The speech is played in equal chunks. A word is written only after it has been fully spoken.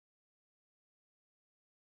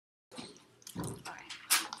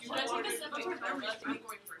Should I take a sip of her left me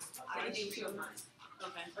going first? I think she would mind.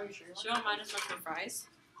 Okay. Are you sure? She don't mind as much for fries?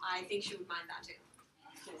 I think she would mind that too.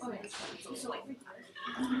 Okay. So wait.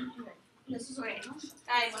 This is okay.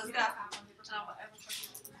 Guys, let's go.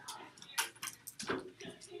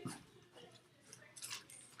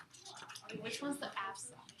 Which one's the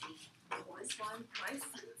absent? This one,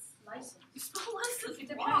 license. You spell license.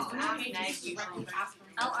 It's Wow.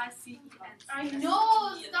 L-I-C-E-N. I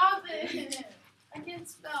know! Stop it! I can't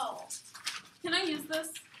spell. Can I use this?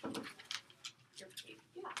 Your cape.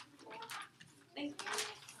 Yeah. Thank you.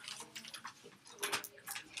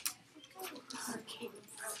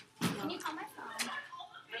 Can you call my phone?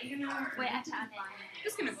 Wait, I found it. I'm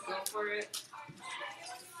just gonna go for it.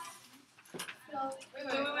 Wait.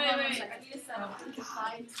 I need to set up. Wait,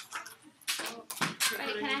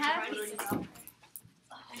 Wait, can I have a piece of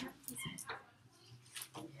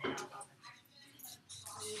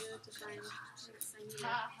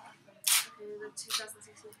The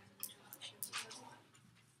 2016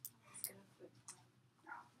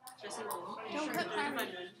 Don't put Carolyn.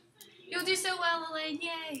 You'll do so well, Elaine.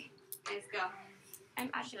 Yay! Let's go. I'm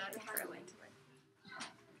actually Carolyn to win.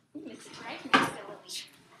 It's right next to Elaine.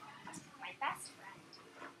 My best friend.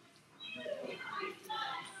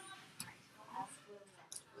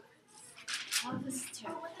 Oh, this is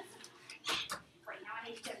terrible. Right now I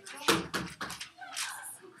need to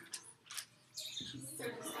So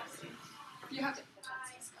disgusting. You have to.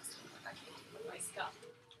 My stuff.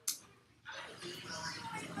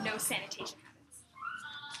 no sanitation habits.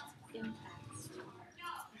 Impacts.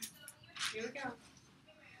 Here we go.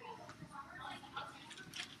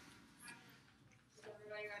 Is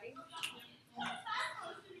everybody ready?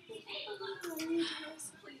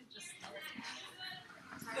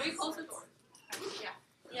 Can we close the door?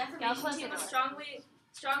 The affirmation team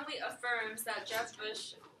strongly affirms that Jeb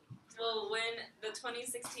Bush will win the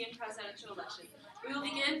 2016 presidential election. We will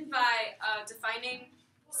begin by defining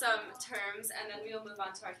some terms, and then we will move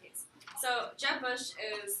on to our case. So Jeb Bush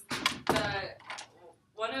is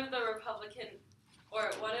one of the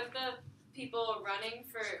people running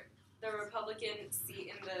for the Republican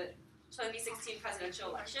seat in the 2016 presidential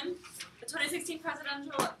election. The 2016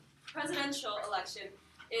 presidential election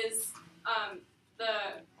is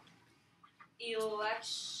the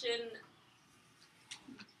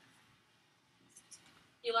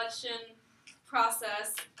election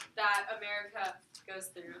process that America goes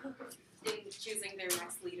through in choosing their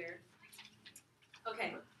next leader.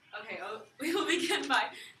 Okay, we will begin by,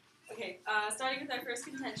 starting with our first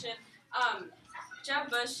contention.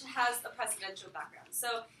 Jeb Bush has a presidential background.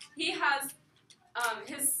 So he has,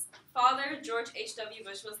 his father, George H.W.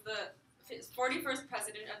 Bush, was the 41st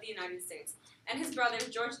president of the United States. And his brother,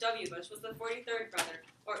 George W. Bush, was the 43rd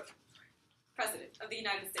president of the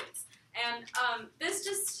United States. And this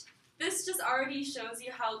just already shows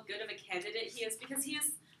you how good of a candidate he is, because he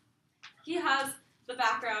has the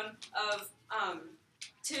background of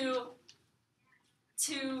two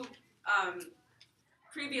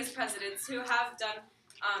previous presidents who have done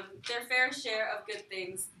their fair share of good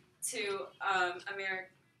things to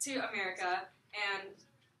America,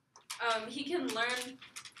 and he can learn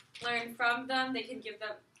from them. They can give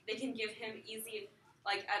him easy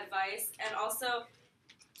advice, and also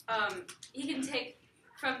he can take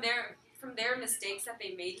from their mistakes that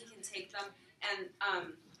they made. He can take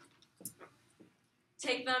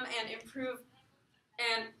them and improve,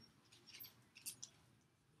 and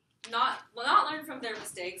not learn from their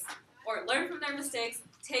mistakes, or learn from their mistakes.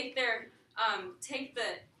 Take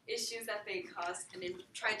the issues that they caused and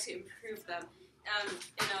try to improve them.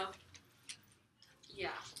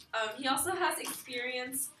 He also has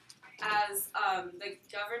experience as the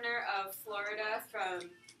governor of Florida from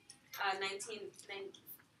 1990.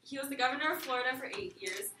 He was the governor of Florida for 8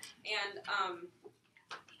 years, and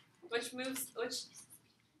which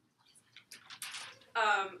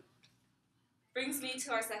brings me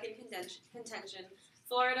to our second contention.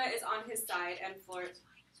 Florida is on his side, and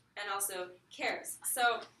also cares.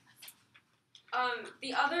 So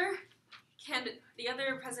the other candidate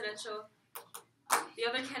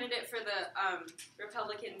for the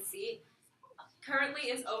Republican seat currently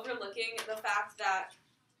is overlooking the fact that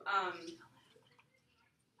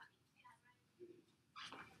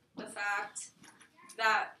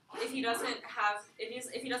if he doesn't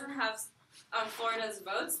have Florida's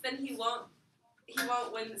votes, then he won't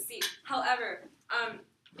win the seat. However,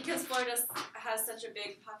 because Florida has such a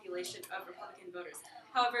big population of Republican voters.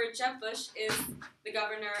 However, Jeb Bush is the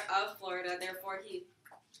governor of Florida,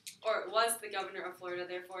 was the governor of Florida,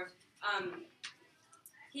 therefore,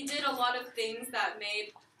 he did a lot of things that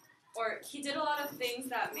he did a lot of things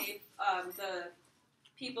that made the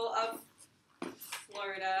people of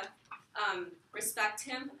Florida respect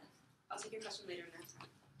him. I'll take your question later next time.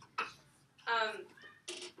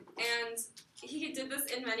 And he did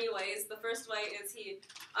this in many ways. The first way is he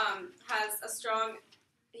had a strong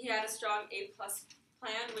A+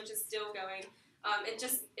 plan, which is still going. It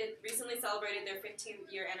recently celebrated their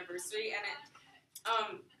 15th year anniversary, and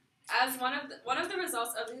as one of the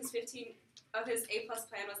results of his A+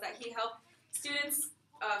 plan was that he helped students.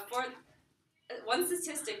 One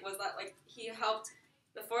statistic was that he helped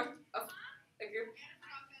the fourth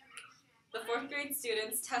grade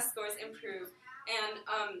students' test scores improve, and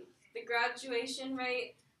the graduation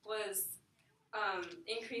rate was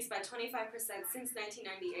increased by 25% since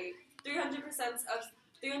 1998.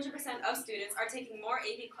 300% of students are taking more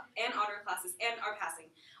AP and honor classes and are passing.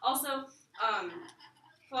 Also,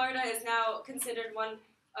 Florida is now considered one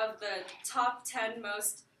of the top 10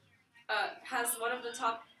 has one of the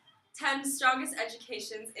top 10 strongest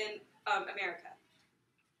educations in America.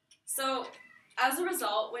 So, as a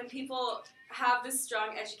result, when people have this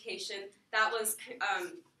strong education, that was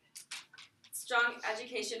strong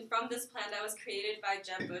education from this plan that was created by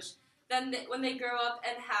Jeb Bush, then when they grow up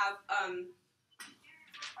and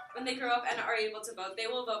are able to vote, they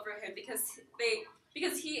will vote for him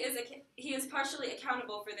because he is partially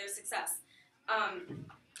accountable for their success.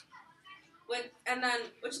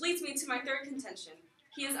 Which leads me to my third contention.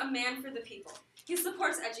 He is a man for the people. He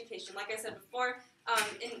supports education. Like I said before,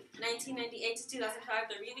 in 1998 to 2005,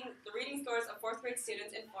 the reading scores of fourth grade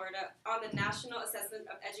students in Florida on the National Assessment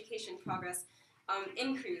of Education Progress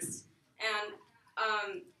increased, and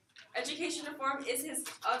education reform is his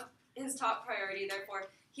top priority. Therefore,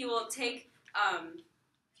 he will take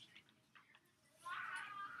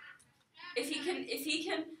if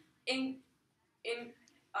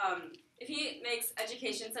he makes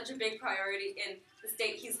education such a big priority in the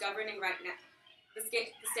state he's governing right now, the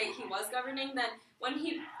state he was governing, then when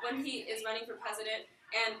he is running for president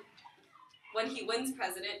and when he wins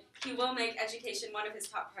president, he will make education one of his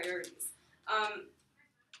top priorities.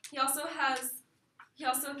 He also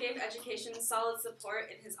gave education solid support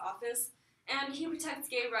in his office, and he protects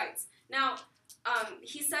gay rights. Now,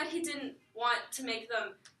 he said he didn't want to make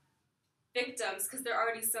them victims because there are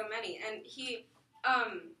already so many, and he,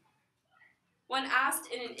 when asked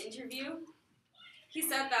in an interview, he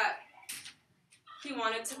said that he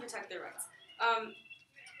wanted to protect their rights.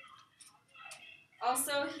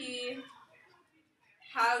 Also, he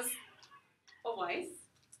has a wife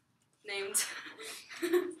named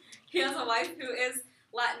he has a wife who is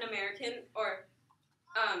Latin American, or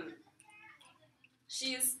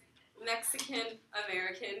she's Mexican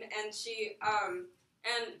American, and she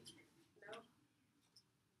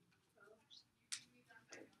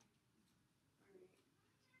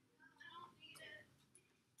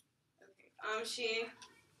she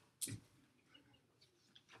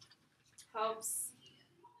helps.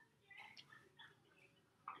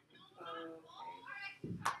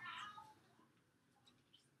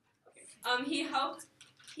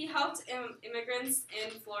 He helped immigrants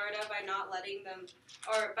in Florida by not letting them,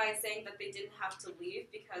 or by saying that they didn't have to leave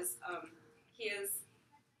because he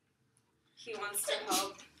wants to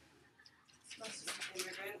help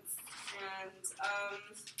immigrants, and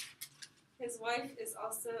his wife is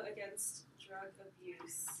also against drug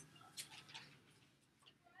abuse.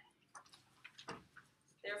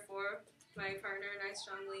 Therefore, my partner and I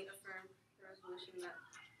strongly affirm the resolution that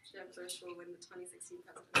Jeb Bush will win the 2016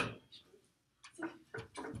 presidential election.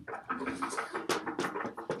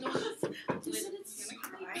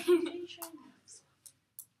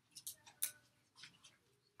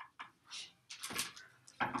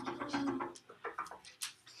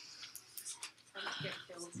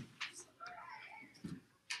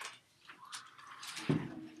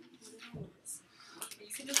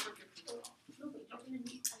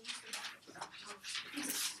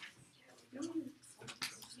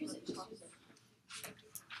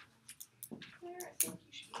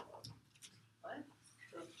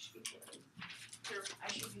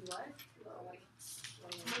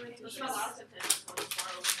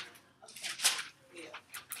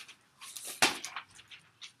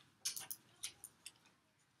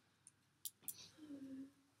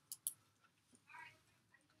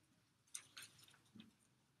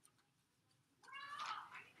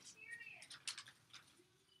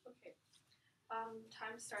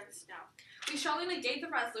 Time starts now. We strongly negate the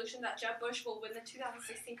resolution that Jeb Bush will win the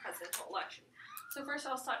 2016 presidential election. So first,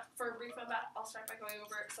 I'll start by going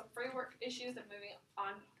over some framework issues and moving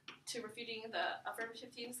on to refuting the affirmative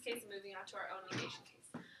team's case and moving on to our own negation case.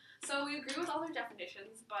 So we agree with all their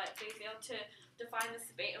definitions, but they failed to define this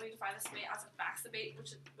debate, and we define this debate as a facts debate,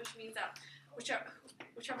 which means that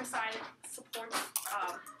whichever side supports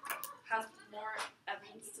has more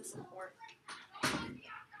evidence to support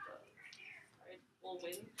will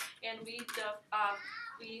win. And we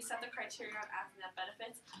set the criterion as net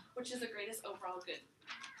benefits, which is the greatest overall good.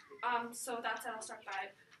 So that's it. I'll start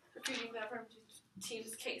by refuting the affirmative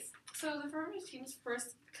team's case. So the affirmative team's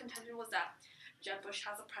first contention was that Jeb Bush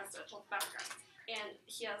has a presidential background, and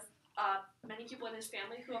he has many people in his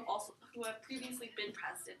family who have previously been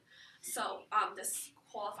president. So this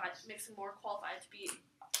makes him more qualified to be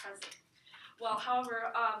president. Well,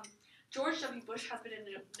 however, George W. Bush has been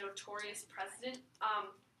a notorious president,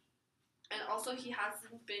 and also he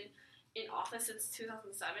hasn't been in office since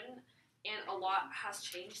 2007, and a lot has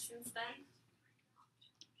changed since then.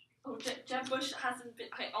 Oh, Jeb Bush hasn't been.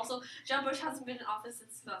 Okay, also Jeb Bush hasn't been in office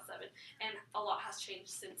since 2007, and a lot has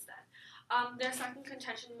changed since then. Their second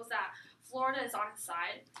contention was that Florida is on his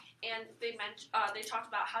side, and they talked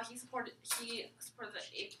about how he supported the A+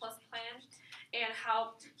 plan, and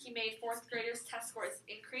how he made fourth graders' test scores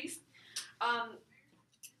increase.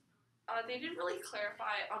 They didn't really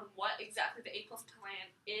clarify on what exactly the A+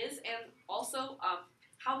 plan is, and also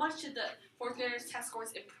how much did the fourth graders' test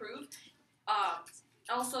scores improve.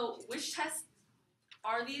 Also, which tests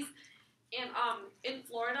are these? And in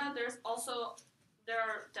Florida, there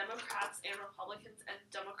are Democrats and Republicans, and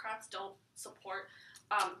Democrats don't support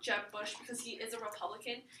Jeb Bush because he is a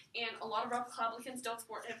Republican, and a lot of Republicans don't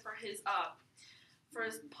support him for his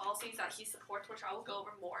policies that he supports, which I will go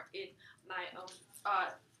over more in my own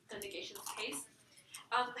the negations case.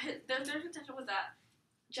 Their third contention was that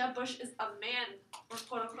Jeb Bush is a man, or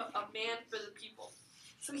quote unquote, a man for the people.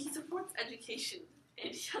 So he supports education,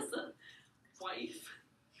 and he has a wife.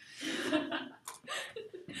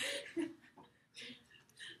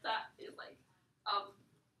 that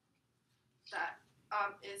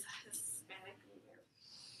is is Hispanic.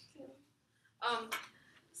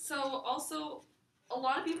 So also, a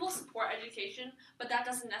lot of people support education, but that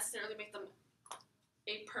doesn't necessarily make them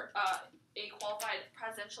a qualified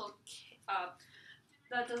presidential.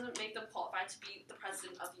 That doesn't make them qualified to be the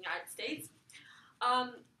president of the United States.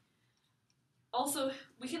 Also,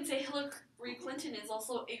 we can say Hillary Clinton is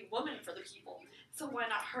also a woman for the people, so why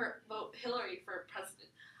not vote Hillary for president?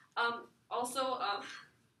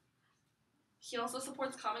 He also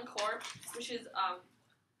supports Common Core, which is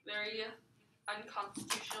very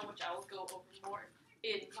unconstitutional, which I will go over more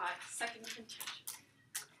in my second contention.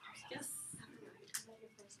 Yes?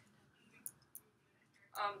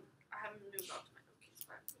 I haven't moved on to my note case,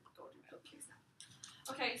 but I'm going to my note case now.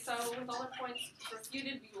 Okay, so with all the points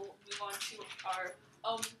refuted, we will move on to our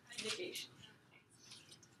own negation.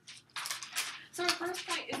 So our first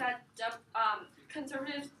point is that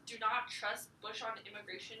conservatives do not trust Bush on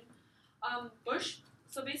immigration.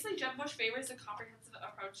 So basically Jeb Bush favors a comprehensive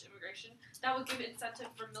approach to immigration that would give incentive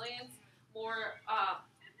for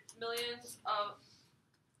millions of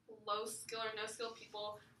low-skilled or no-skilled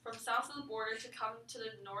people from south of the border to come to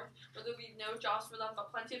the north, where there will be no jobs for them,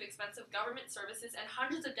 but plenty of expensive government services and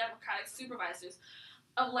hundreds of Democratic supervisors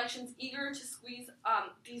of elections eager to squeeze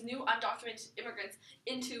these new undocumented immigrants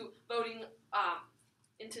into voting,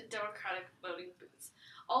 into Democratic voting booths.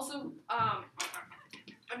 Also,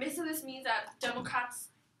 and basically this means that Democrats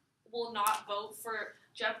will not vote for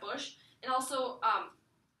Jeb Bush, and also,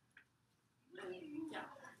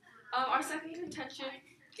 our second contention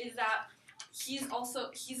is that he's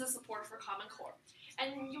a supporter for Common Core.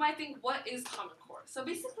 And you might think, what is Common Core? So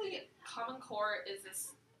basically, Common Core is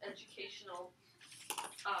this educational,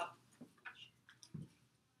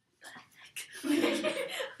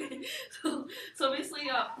 so basically,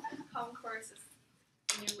 Common Core is this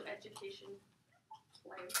new education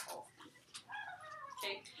plan policy.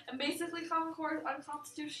 Okay, and basically, Common Core is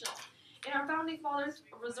unconstitutional. And our founding fathers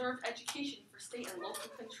reserved education for state and local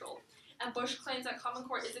control. And Bush claims that Common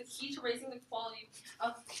Core is a key to raising the quality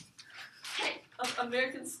of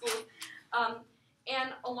American schools.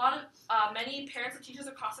 And a lot of many parents and teachers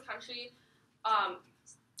across the country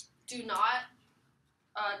do not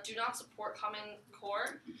support Common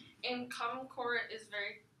Core. And Common Core is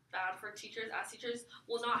very bad for teachers, as teachers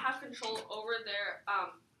will not have control over their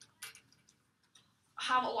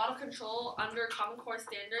have a lot of control under Common Core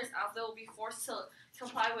standards, as they will be forced to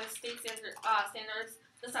comply with state standards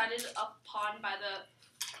decided upon by the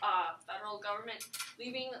federal government,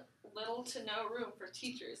 leaving little to no room for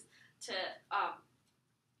teachers to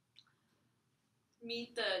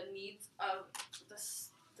meet the needs of the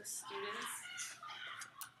students.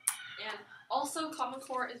 And Also, Common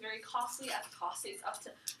Core is very costly, as it costs states up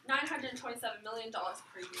to $927 million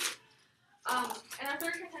per year. And our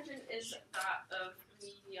third contention is that of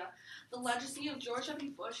media. The legacy of George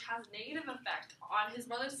W. Bush has a negative effect on his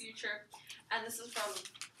mother's future, and this is from.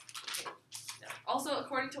 Also,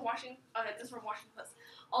 according to Washington, this is from Washington Post.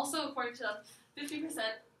 Also, according to them,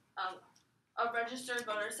 50% of registered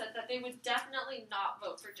voters said that they would definitely not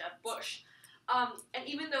vote for Jeb Bush. And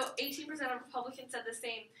even though 18% of Republicans said the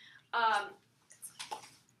same,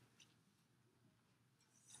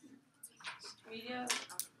 media.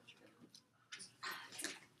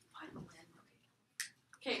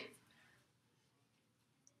 Okay.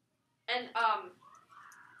 And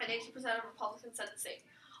 18% of Republicans said the same.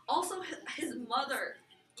 Also, his mother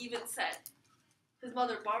even said, his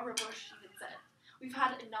mother, Barbara Bush, even said, "We've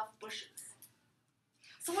had enough Bushes."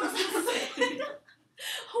 So what does that say?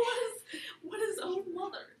 What is his own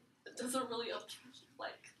mother that doesn't really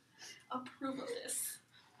approve of this?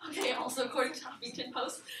 Okay. Also, according to Huffington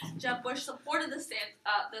Post, Jeb Bush supported the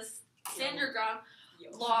stand your ground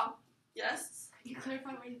law. Yes. Can you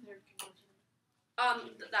clarify what your third contention?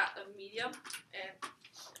 That of media and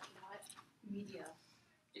What? Media.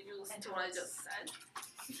 did you listen to what I just said?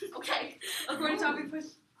 Okay. According to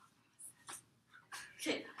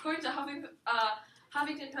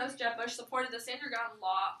Huffington Post, Jeb Bush supported the stand your ground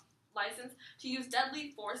law license to use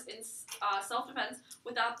deadly force in self-defense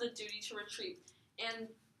without the duty to retreat. And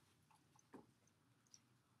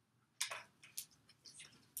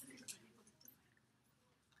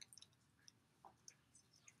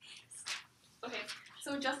okay,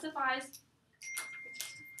 so it justifies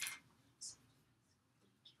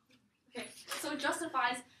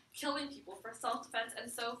killing people for self-defense, and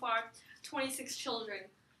so far, 26 children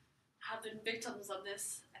have been victims of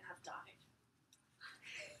this and have died.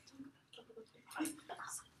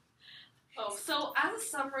 Oh, so as a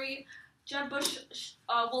summary, Jeb Bush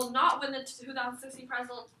will not win the 2016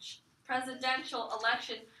 presidential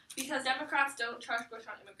election because Democrats don't trust Bush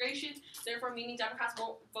on immigration, therefore meaning Democrats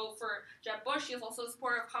won't vote for Jeb Bush. He is also a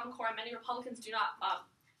supporter of Common Core, and many Republicans do not,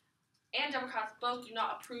 and Democrats both do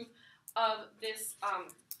not approve of this,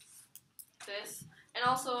 and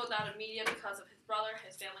also that of media because of his brother,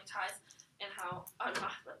 his family ties, and how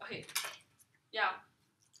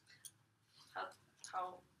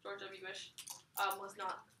George W. Bush was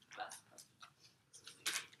not the best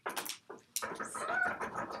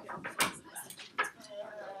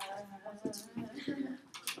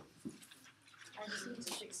I just need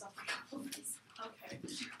to fix up a couple of these. Okay.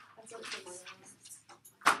 That's what they were.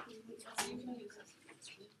 You can use this.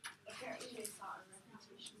 Apparently they saw a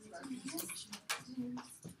reputation.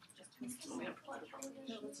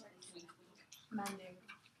 Mending.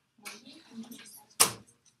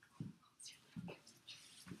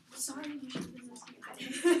 Sorry, you should have been listening.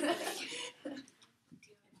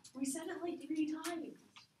 We said it like 3 times.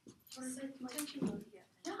 For the contention.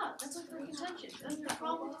 Yeah, that's like for contention. That's the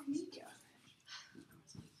problem with media.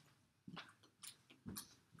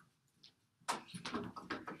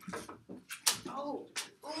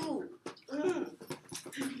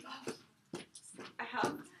 I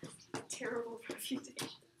have a terrible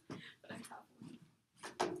reputation, but I have one.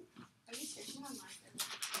 Are you searching online?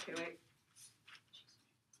 Okay, wait.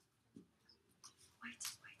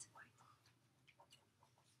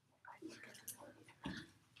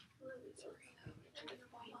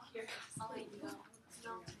 Here, I'll let you go.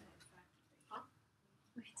 No. Huh?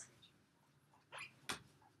 Wait.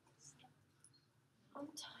 I'm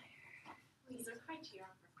tired. These are criteria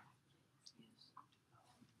for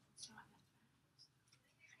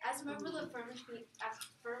As a member of the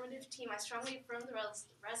affirmative team, I strongly affirm the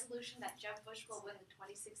resolution that Jeb Bush will win the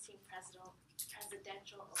 2016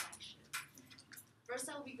 presidential election. First,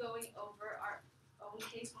 I will be going over our own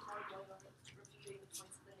case before going over reviewing the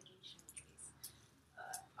points of the negation case.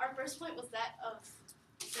 Our first point was that of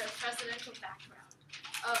the presidential background,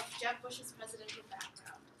 of Jeb Bush's presidential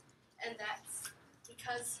background, and that's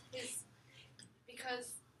because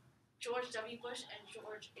George W. Bush and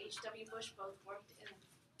George H.W. Bush both worked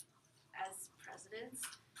as presidents,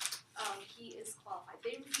 he is qualified.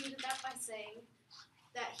 They refuted that by saying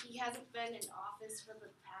that he hasn't been in office for the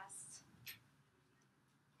past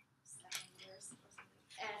 7 years or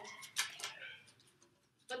something.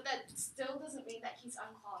 But that still doesn't mean that he's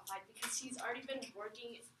unqualified because he's already been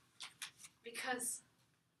working because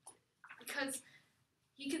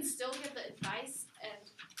he can still get the advice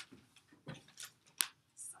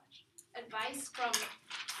from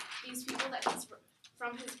these people that he's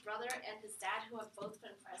from his brother and his dad who have both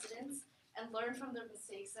been presidents and learn from the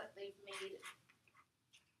mistakes that they've made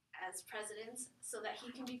as presidents so that he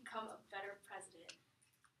can become a better president.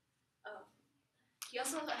 he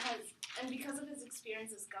also has, and because of his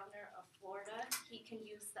experience as governor of Florida, he can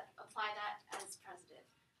apply that as president.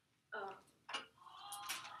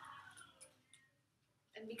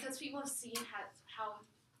 And because people have seen how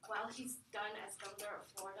well he's done as governor of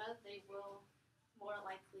Florida, they will more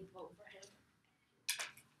likely vote for him.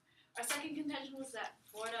 Our second contention was that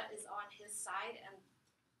Florida is on his side and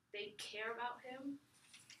they care about him.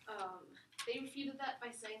 They refuted that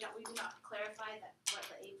by saying that we do not clarify what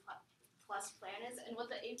the A plus plan is, and what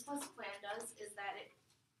the A plus plan does is that it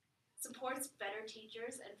supports better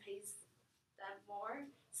teachers and pays them more,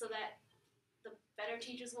 so that the better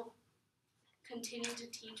teachers will continue to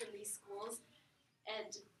teach in these schools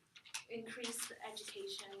and increase the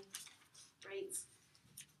education rates.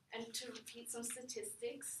 And to repeat some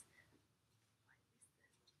statistics,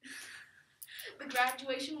 the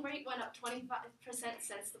graduation rate went up 25%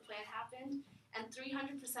 since the plan happened, and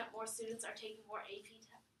 300% more students are taking more AP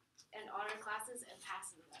and honor classes and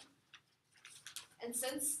passing them. And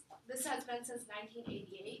since this has been since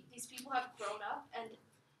 1988, these people have grown up and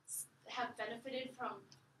have benefited from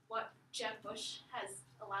what Jeb Bush has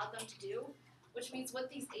allowed them to do, which means with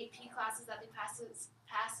these AP classes that they pass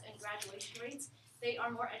and graduation rates, they are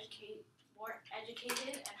more educated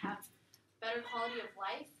and have better quality of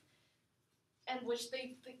life, and which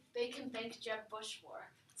they can thank Jeb Bush for.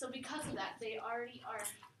 So because of that, they already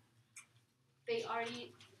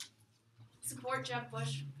support Jeb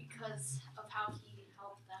Bush because of how he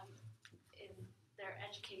helped them in their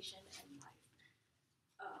education and life.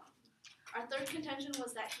 Our third contention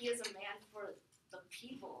was that he is a man for the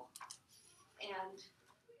people, and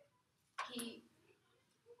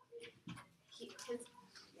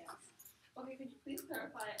Okay, could you please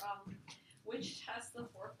clarify which test the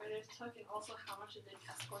fourth graders took, and also how much did the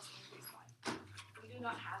test scores increase by? We do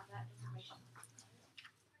not have that information.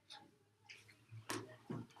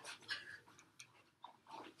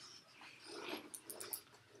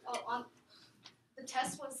 The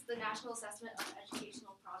test was the National Assessment of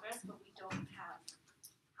Educational Progress, but we don't have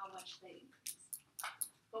how much they increased.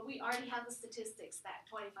 But we already have the statistics that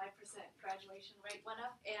 25% graduation rate went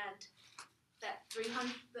up, and that the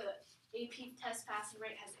AP test passing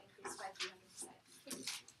rate has increased by 300%.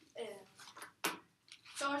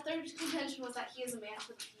 So our third contention was that he is a man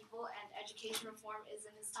for the people, and education reform is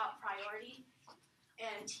in his top priority,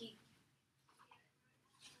 and he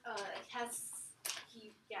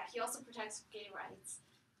also protects gay rights,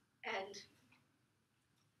 and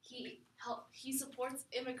he supports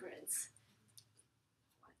immigrants.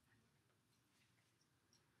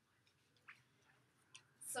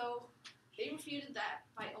 So they refuted that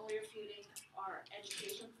by only refuting our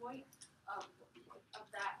education point of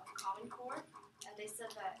Common Core, and they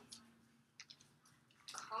said that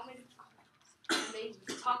they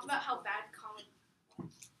talked about how bad Common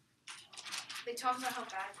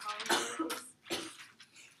Core is.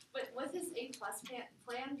 But with his A+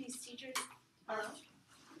 plan, these teachers are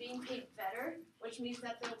being paid better, which means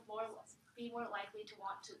that they'll be more likely to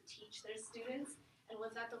want to teach their students, and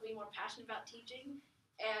with that they'll be more passionate about teaching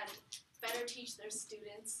and better teach their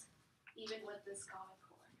students even with this Common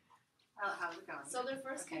Core. How's it going? So their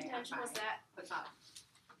first contention was that What's up?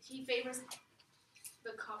 he favors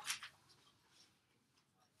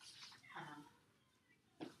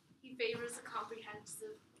he favors a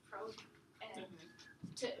comprehensive approach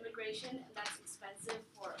to immigration, and that's expensive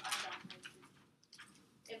for undocumented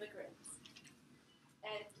immigrants.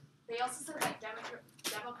 And they also said that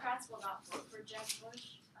Democrats will not vote for Jeb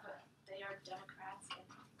Bush, but they are Democrats and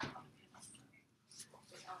Republicans.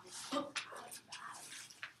 They obviously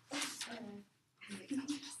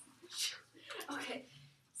Okay,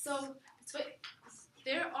 so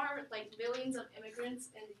there are like millions of immigrants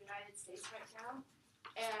in the United States right now,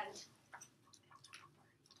 and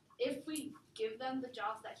if we give them the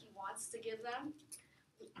jobs that he wants to give them,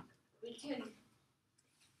 we can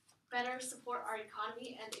better support our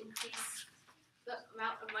economy and increase the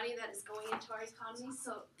amount of money that is going into our economy.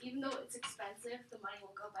 So even though it's expensive, the money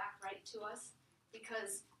will go back right to us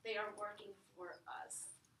because they are working for us.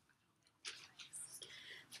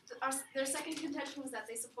 Their second contention was that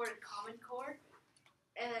they supported Common Core,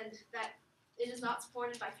 and that it is not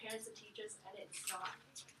supported by parents and teachers, and it's not.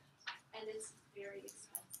 And it's very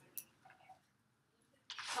expensive.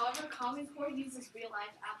 However, Common Core uses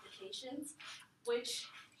real-life applications, which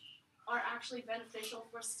are actually beneficial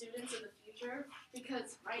for students in the future,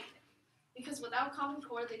 because without Common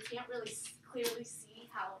Core, they can't really clearly see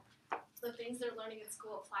how the things they're learning in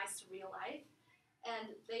school applies to real life,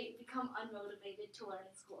 and they become unmotivated to learn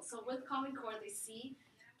in school. So with Common Core, they see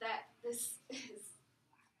that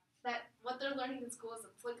that what they're learning in school is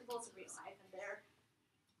applicable to real life, and they're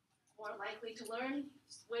more likely to learn,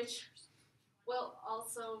 which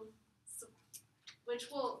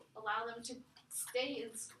will allow them to stay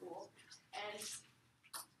in school, and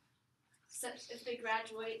if they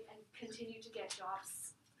graduate and continue to get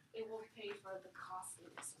jobs, it will pay for the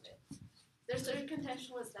costliness of it. Their third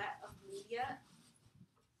contention was that of media,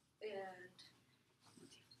 and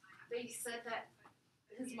they said that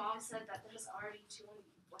his mom said that there's already too many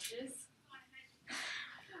Bushes.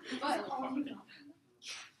 But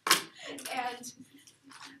and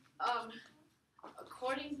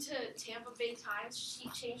according to Tampa Bay Times, she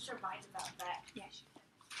changed her mind about that. Yeah.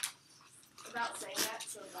 About saying that,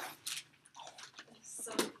 so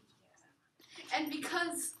yeah. And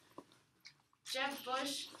because Jeb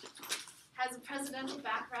Bush has a presidential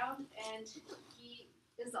background and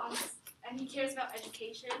he cares about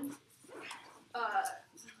education,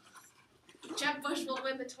 Jeb Bush will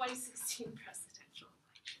win the 2016 presidential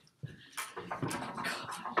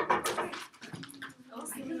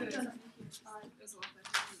election.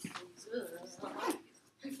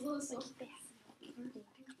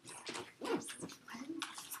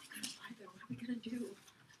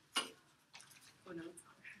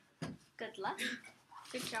 Good luck.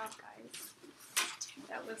 Good job, guys.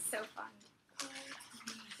 That was so fun.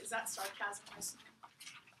 Is that sarcasm?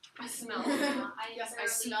 I smell. Yes, I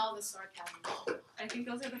smell the sarcasm. I think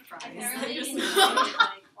those are the fries. Apparently, Just- you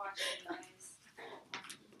like watching guys.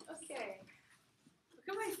 Okay. Look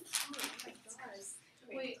at my phone. Oh my gosh.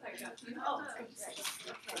 Wait. Oh,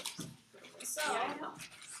 Okay. So,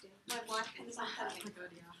 my black pen is on heavy.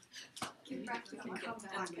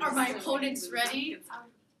 are my opponents ready?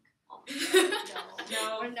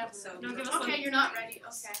 No. Or never. So- No, give us Okay, one. you're not ready.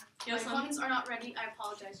 Okay. Give us My one. opponents are not ready. I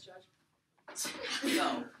apologize, Judge.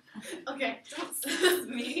 Go. Okay.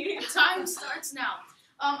 Me. Time starts now.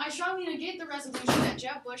 I strongly negate the resolution that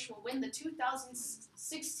Jeb Bush will win the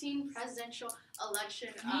 2016 presidential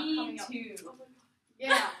election coming up. too.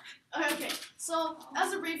 Yeah. Okay. So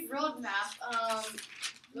as a brief roadmap,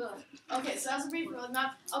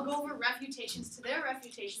 I'll go over refutations to their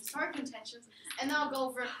refutations to our contentions, and then I'll go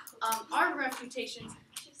over our refutations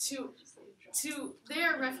to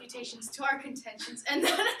their refutations to our contentions, and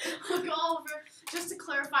then we'll go over just to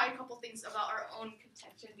clarify a couple things about our own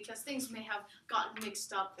contention, because things may have gotten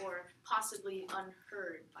mixed up or possibly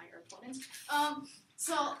unheard by our opponents.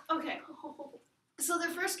 So their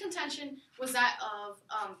first contention was that of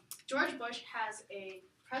George Bush has a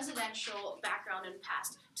presidential background and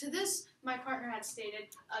past. To this, my partner had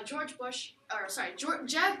stated Jeb Bush has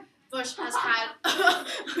had a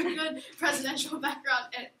good presidential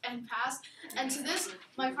background and past. And to this,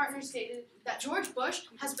 my partner stated that George Bush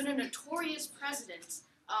has been a notorious president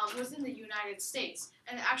within the United States,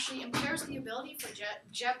 and it actually impairs the ability for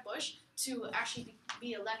Jeb Bush to actually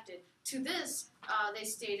be elected. To this, they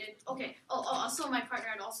stated, also my partner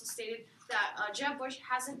had also stated that Jeb Bush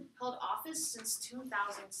hasn't held office since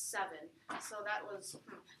 2007. So that was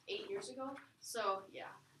 8 years ago. So, yeah.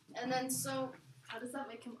 And then, How does that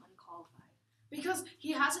make him unqualified? because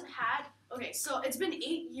he hasn't had, so it's been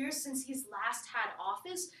 8 years since he's last had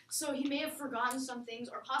office, so he may have forgotten some things,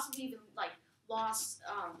 or possibly even, lost,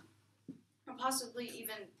 or possibly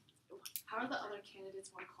even, How are the other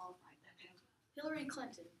candidates more qualified than him? Hillary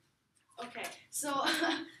Clinton. Okay, so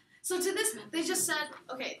to this, they just said,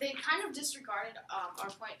 they kind of disregarded our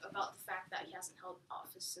point about the fact that he hasn't held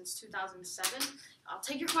office since 2007. I'll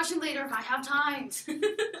take your question later if I have time.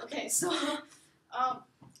 Okay, so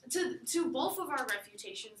to both of our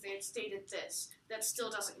refutations, they had stated this. That still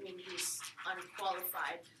doesn't mean he's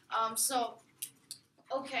unqualified. So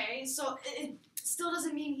it still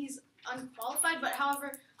doesn't mean he's unqualified, but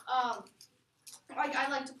however,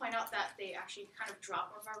 I'd like to point out that they actually kind of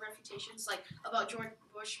dropped one of our refutations, about George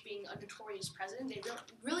Bush being a notorious president. They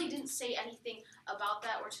really didn't say anything about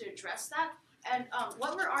that or to address that. And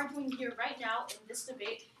what we're arguing here right now in this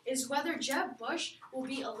debate is whether Jeb Bush will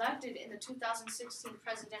be elected in the 2016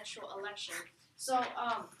 presidential election. So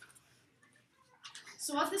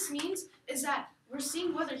what this means is that we're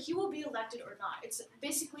seeing whether he will be elected or not. It's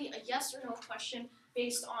basically a yes or no question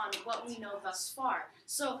based on what we know thus far.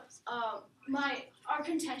 So our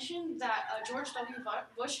contention that George W.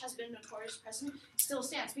 Bush has been a notorious president still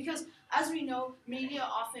stands, because as we know, media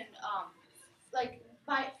often,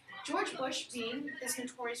 by George Bush being this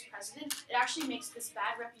notorious president, it actually makes this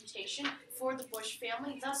bad reputation for the Bush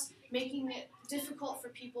family, thus making it difficult for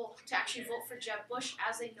people to actually vote for Jeb Bush,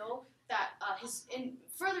 as they know that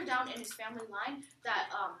further down in his family line that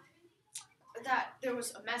there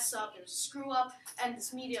was a mess up, there was a screw up, and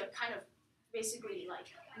this media kind of basically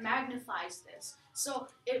magnifies this. So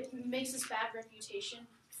it makes this bad reputation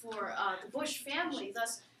for the Bush family,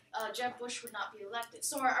 thus Jeb Bush would not be elected.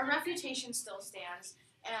 So our refutation still stands,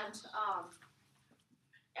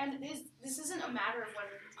 and this isn't a matter of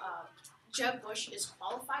whether Jeb Bush is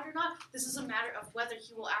qualified or not. This is a matter of whether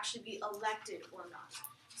he will actually be elected or not.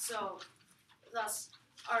 So, thus,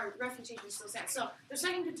 our refutation still stands. So, the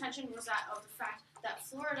second contention was that of the fact that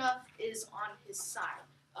Florida is on his side.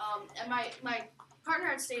 And my partner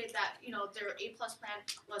had stated that, their A+ plan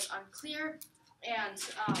was unclear,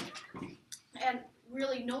 and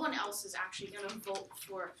really no one else is actually going to vote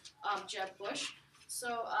for Jeb Bush.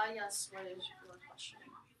 So, yes, what is your question?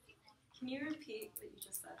 Can you repeat what you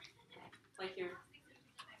just said? Like your.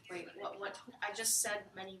 Wait. What? I just said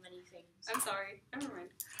many things. I'm sorry. Never mind.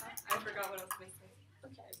 I forgot what I was going to say.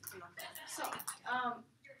 Okay. So,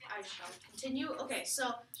 I shall continue. Okay,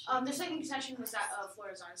 so the second contention was that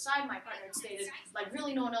Florida's on his side. My partner had stated,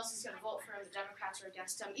 really no one else is going to vote for him. The Democrats are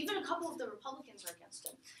against him. Even a couple of the Republicans are against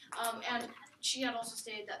him. And she had also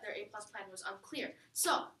stated that their A+ plan was unclear.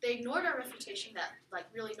 So they ignored our refutation that,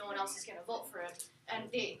 really no one else is going to vote for him.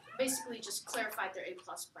 And they basically just clarified their A+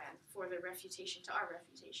 plan for their refutation to our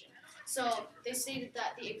refutation. So they stated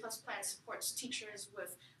that the A+ plan supports teachers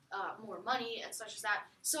with more money and such as that.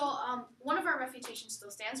 So one of our refutations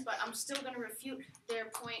still stands, but I'm still going to refute their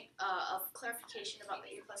point of clarification about the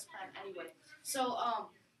A+ plan anyway. So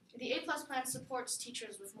the A+ plan supports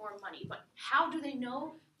teachers with more money, but how do they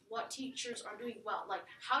know what teachers are doing well?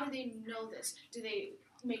 How do they know this? Do they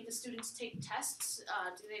make the students take tests?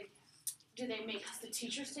 Do they make the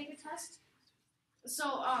teachers take a test?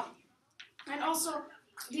 So and also,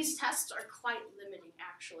 these tests are quite limiting,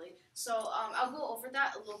 actually. So I'll go over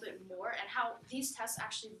that a little bit more and how these tests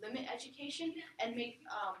actually limit education and make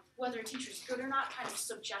whether a teacher's good or not kind of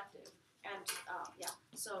subjective. And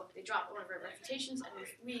so they dropped one of our refutations, and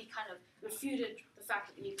we kind of refuted the fact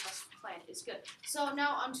that the A+ plan is good. So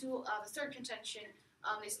now on to the third contention.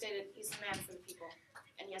 They stated he's the man for the people,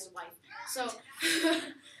 and he has a wife. So,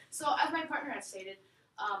 so as my partner had stated,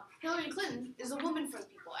 Hillary Clinton is a woman for the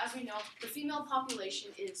people. As we know, the female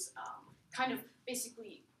population is kind of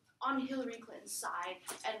basically on Hillary Clinton's side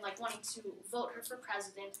and wanting to vote her for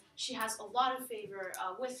president. She has a lot of favor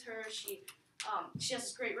with her. She has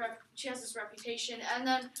this great she has this reputation, and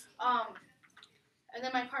then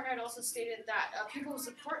my partner had also stated that people who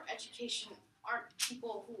support education aren't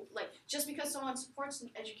people who just because someone supports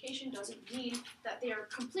education doesn't mean that they are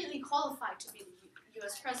completely qualified to be the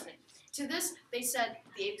U.S. president. To this, they said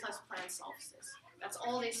the A+ plan solves this. That's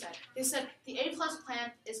all they said. They said the A+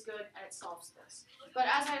 plan is good and it solves this. But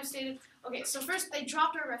as I have stated, okay, so first they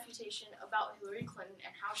dropped our refutation about Hillary Clinton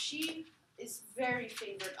and how she is very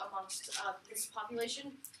favored amongst this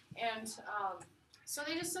population. And so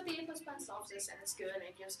they just said the A+ plan solves this and it's good and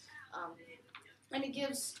it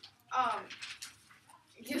gives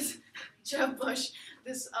Jeb Bush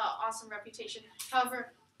this awesome reputation.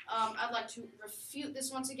 However, I'd like to refute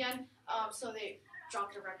this once again. So they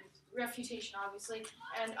dropped a refutation, obviously,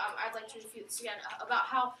 and I'd like to refute this again about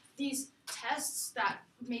how these tests that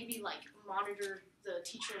maybe monitor the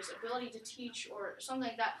teacher's ability to teach or something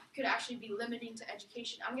like that could actually be limiting to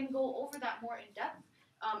education. I'm going to go over that more in depth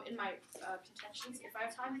in my contentions if I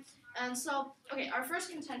have time. And so, okay, our first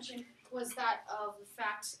contention was that of the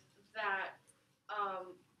fact that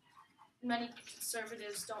many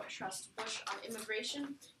conservatives don't trust Bush on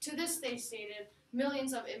immigration. To this, they stated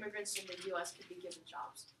millions of immigrants in the U.S. could be given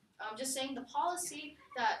jobs. Just saying the policy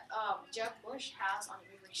that Jeb Bush has on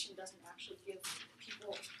immigration doesn't actually give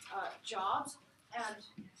people jobs, and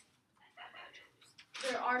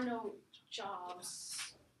there are no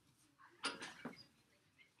jobs.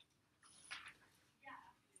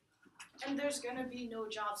 And there's going to be no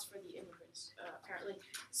jobs for the immigrants, apparently.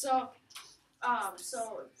 So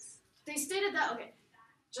they stated that, okay,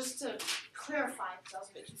 just to clarify, because that was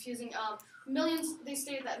a bit confusing, they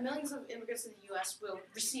stated that millions of immigrants in the U.S. will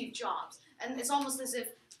receive jobs. And it's almost as if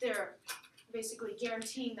they're basically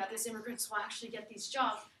guaranteeing that these immigrants will actually get these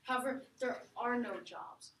jobs. However, there are no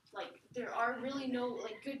jobs. There are really no,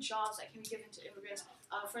 good jobs that can be given to immigrants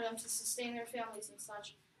for them to sustain their families and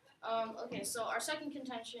such. Okay, so our second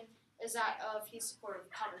contention is that he's supportive of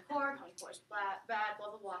Common Core is bad, blah,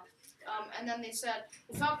 blah, blah. And then they said,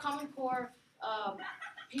 without Common Core,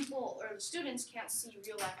 people or the students can't see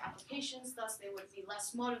real-life applications, thus they would be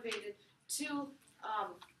less motivated to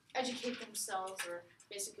educate themselves or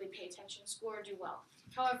basically pay attention in school or do well.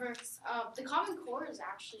 However, the Common Core is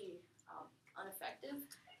actually ineffective.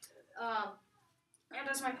 And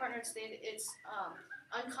as my partner stated, it's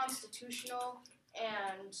unconstitutional,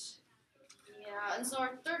 and so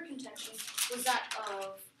our third contention was that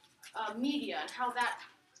of media and how that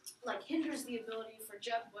hinders the ability for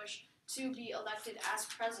Jeb Bush to be elected as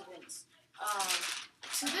president.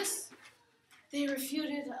 To this, they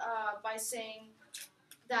refuted by saying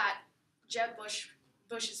that Jeb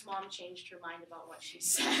Bush's mom changed her mind about what she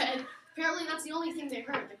said. Apparently, that's the only thing they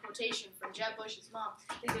heard, the quotation from Jeb Bush's mom.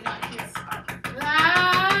 They did not hear.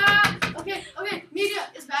 Okay, media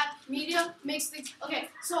is bad. Media makes things. Okay,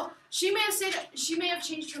 so she may have said she may have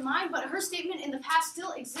changed her mind, but her statement in the past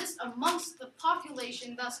still exists amongst the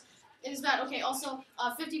population. Thus, it is bad. Okay, also,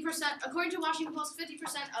 50%, according to Washington Post,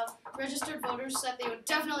 50% of registered voters said they would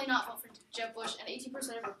definitely not vote for Jeb Bush, and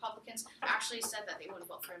 18% of Republicans actually said that they wouldn't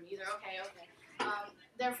vote for him either. Okay.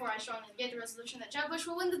 Therefore, I strongly negate the resolution that Jeb Bush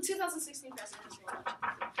will win the 2016 presidential election.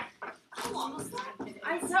 How long was that?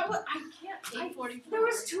 I can't. 8:44. There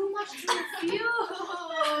was too much to refute. You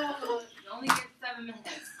only get 7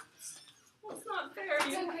 minutes. That's not fair. It's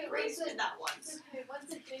You okay, wasted that once. Okay,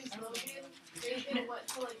 once it James Logan, they went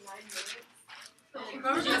to like 9 minutes.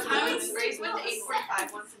 Remember just how it's Grace went to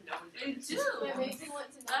 8:45 once and don't. They do. Yeah, Mason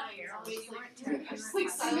went to 9.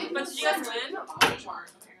 But did you guys win?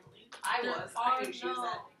 I was. I knew she was no.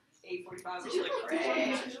 at 8:45. I was like,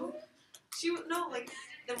 great. She was, no, like,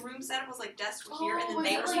 the room setup was like desks were here, and then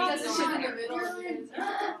they were like seated the over in the there. middle of it.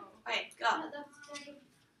 Okay, go.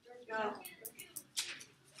 Go.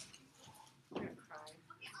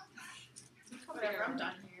 Whatever, I'm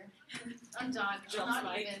done here. I'm done. Just I'm not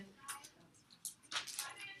like- even.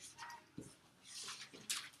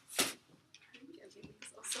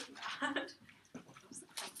 So mad.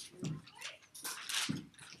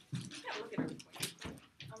 Look at her.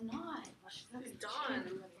 I'm not. I'm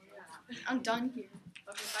done. I'm done here.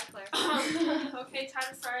 Okay, bye, Claire. Okay,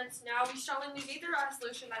 time starts now. We strongly negate the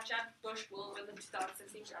resolution that Jeb Bush will win the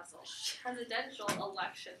 2016 presidential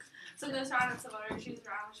election. So this round of some voter issues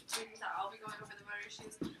around which means that I'll be going over the voter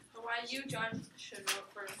issues for why you, judge, should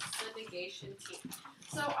vote for the negation team.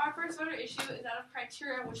 So our first voter issue is out of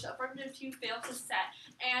criteria which the affirmative team failed to set,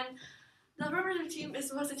 and the affirmative team is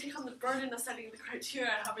supposed to take on the burden of setting the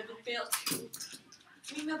criteria, however they failed to.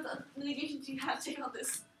 Meaning that the negation team had to take on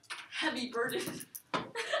this heavy burden.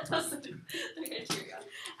 That's the criteria.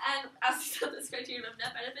 And as we set this criterion of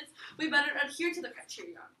net benefits, we better adhere to the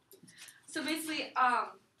criterion. So basically,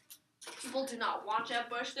 people do not want Jeb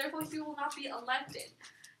Bush, therefore he will not be elected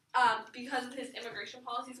because of his immigration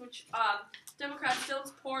policies, which Democrats don't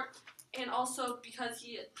support, and also because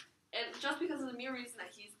just because of the mere reason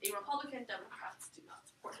that he's a Republican, Democrats do not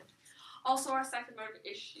support him. Also, our second voter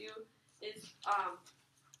issue is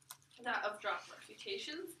that of drop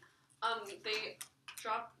reputations. They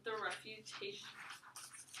dropped the refutation.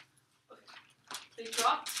 Okay. They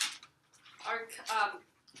dropped our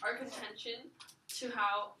contention to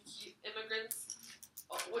how immigrants,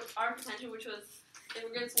 our contention, which was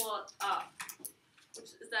immigrants will,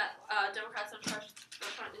 which is that Democrats don't trust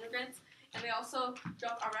immigrants, and they also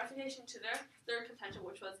dropped our refutation to their contention,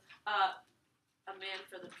 which was a man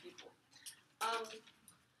for the people.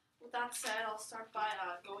 With that said, I'll start by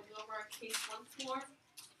going over our case once more.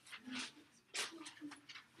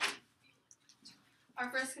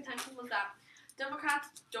 Our first contention was that Democrats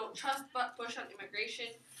don't trust Bush on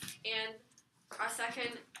immigration, and our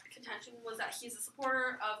second contention was that he's a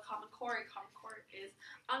supporter of Common Core, and Common Core is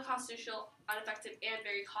unconstitutional, ineffective, and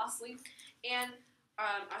very costly. And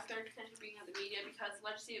our third contention being on the media, because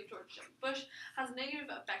legislative George W. Bush has a negative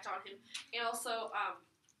effect on him, and also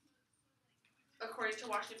according to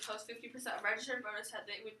Washington Post, 50% of registered voters said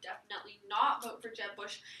they would definitely not vote for Jeb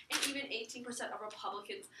Bush, and even 18% of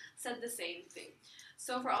Republicans said the same thing.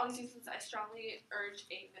 So for all these reasons, I strongly urge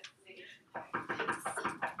a negation. I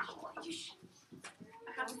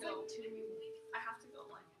have to go. I have to go,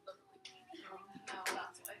 like, literally. No,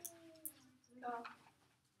 that's why. No.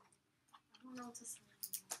 I don't know what to say.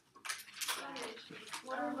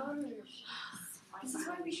 What are voters? This is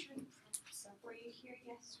why we shouldn't. Were you here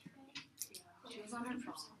yesterday? She was on her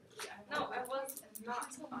phone. No, I was not.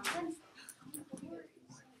 Okay,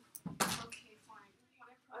 fine.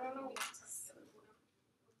 I don't know what to say.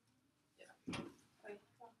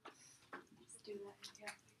 Let's do that.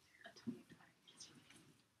 Yeah.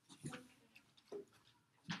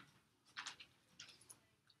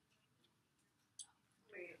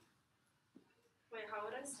 Wait, how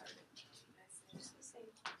would I start it? Just the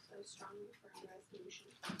same. So strongly for a resolution.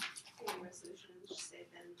 A resolution and just say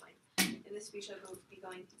then like in this speech I'll be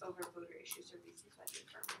going over voter issues or reasons why the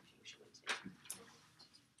affirmative team should win today.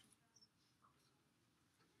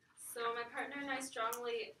 So my partner and I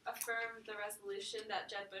strongly affirm the resolution that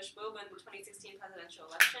Jeb Bush will win the 2016 presidential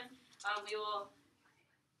election. I will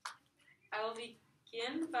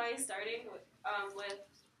begin by starting with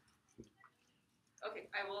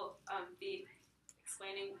I will be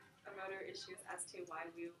explaining voter issues as to why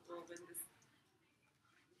we will win this.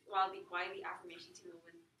 Why the affirmation team will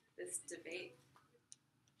win this debate.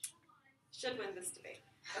 Should win this debate.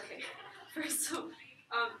 Okay. First, so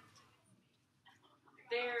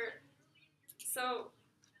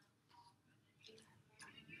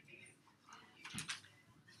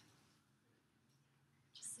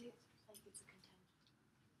Just say it like it's a contention.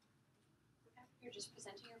 Okay. You're just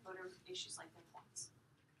presenting your voter issues like they're points.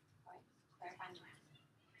 Right? Clarifying the matter.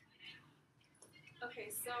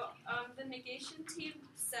 Okay, so the negation team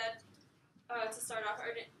said to start off,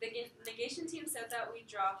 the negation team said that we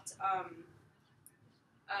dropped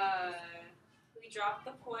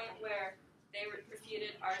the point where they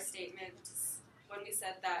refuted our statement when we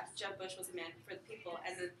said that Jeb Bush was a man for the people,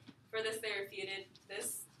 and then for this they refuted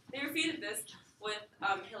this. They refuted this with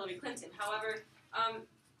Hillary Clinton. However,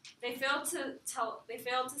 they failed to tell us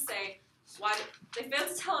why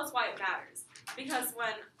it matters, because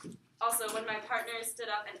when my partner stood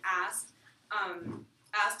up and asked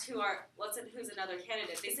who's another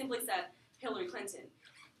candidate, they simply said Hillary Clinton.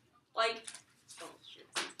 Like,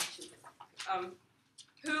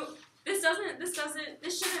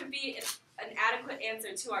 this shouldn't be an adequate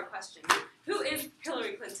answer to our question. Who is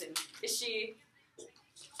Hillary Clinton? Is she?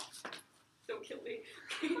 Don't kill me.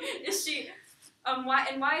 Is she?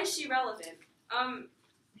 Why is she relevant?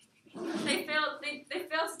 They failed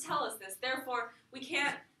to tell us this. Therefore, we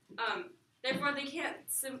can't. Therefore, they can't.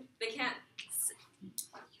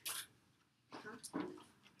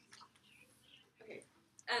 Okay,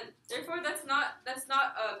 and therefore that's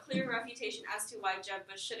not a clear refutation as to why Jeb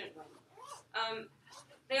Bush shouldn't win.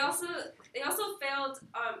 They also failed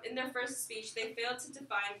in their first speech. They failed to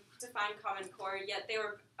define Common Core. Yet they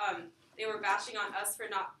were bashing on us for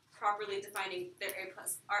not properly defining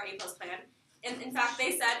our A+ plan. And in fact,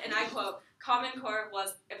 they said, and I quote, "Common Core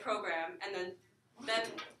was a program," and then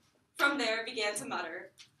from there began to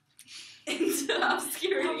mutter into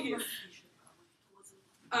obscurity.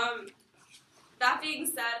 That being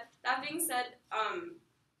said,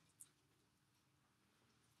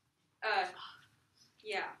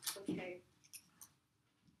 yeah, okay.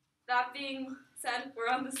 That being said, we're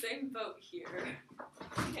on the same boat here.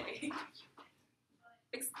 Okay.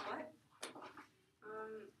 What?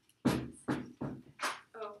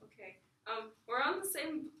 Oh, okay. We're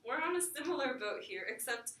on a similar boat here,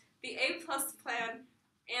 except the A+ plan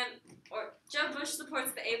or Jeb Bush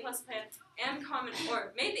supports the A+ plan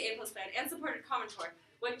made the A+ plan and supported Common Core,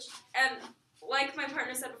 and like my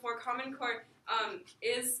partner said before, Common Core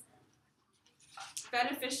is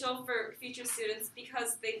beneficial for future students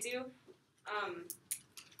because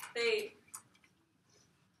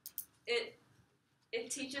it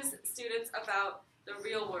teaches students about the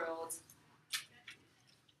real world.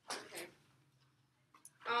 Okay.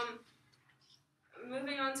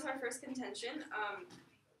 Moving on to our first contention,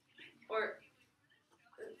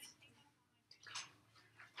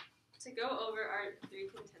 to go over our 3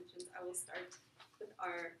 contentions, I will start with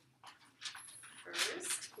our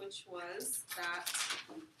first, which was that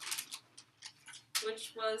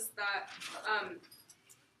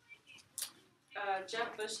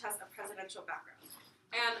Jeb Bush has a presidential background.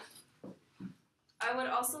 And I would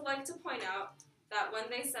also like to point out that when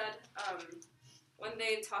they said, when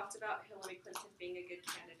they talked about Hillary Clinton being a good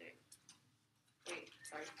candidate, wait,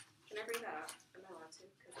 sorry, can I bring that up? Am I allowed to?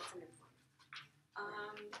 Because that's an important.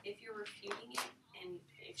 If you're refuting it, and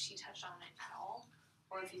if she touched on it at all,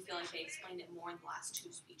 or if you feel like they explained it more in the last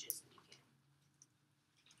 2 speeches, then you can.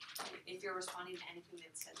 If you're responding to anything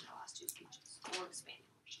that's said in the last 2 speeches, or expanding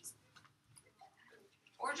what she said.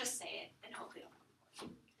 Or just say it, and hopefully it'll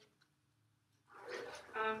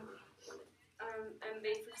come. And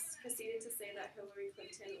they proceeded to say that Hillary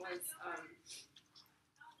Clinton was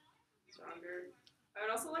stronger. I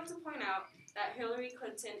would also like to point out that Hillary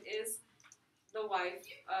Clinton is the wife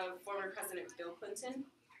of former President Bill Clinton,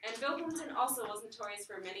 and Bill Clinton also was notorious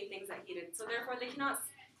for many things that he did. So therefore, they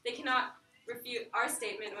cannot refute our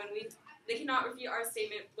statement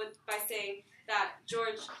by saying that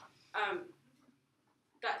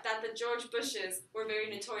that the George Bushes were very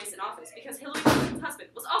notorious in office, because Hillary Clinton's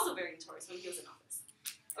husband was also very notorious when he was in office.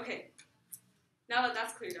 Okay, now that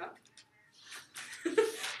that's cleared up.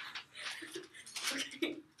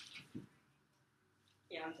 Okay.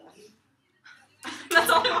 Yeah, I'm done. That's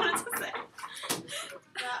all I wanted to say.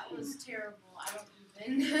 That was terrible. I don't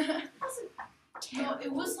even. No,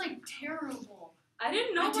 it was like terrible. I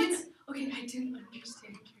didn't know. I didn't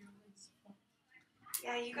understand Carolyn's point.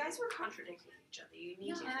 Yeah, you guys were contradicting each other. You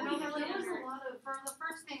need to. And I mean, there was a lot of. For the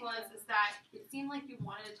first thing is that it seemed like you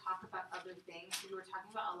wanted to talk about other things. You were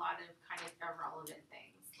talking about a lot of kind of irrelevant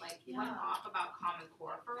things. Like you went off about Common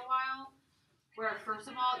Core for a while. Where first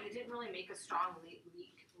of all, you didn't really make a strong link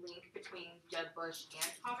between Jeb Bush and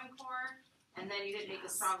Common Core, and then you didn't make a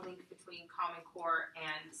strong link between Common Core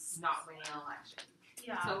and not winning an election.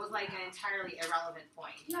 Yeah. So it was like an entirely irrelevant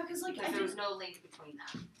point. Yeah, because like There was no link between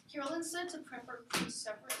them. Carolyn said to prep her quiz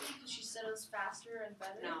separately because she said it was faster and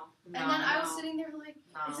better. No. And then I was sitting there like,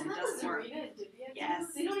 No. Isn't that doesn't what work. Serena and Divya do? Yes.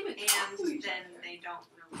 They don't even talk And to each then other. they don't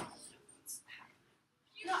really know what's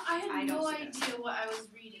happening. no, I had I no don't see that. idea what I was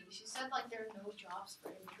reading. She said like there are no jobs for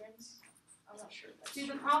immigrants. I'm not sure. If that's See,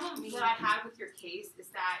 the true. problem that I had with your case is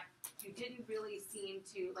that you didn't really seem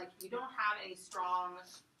to, like, you don't have any strong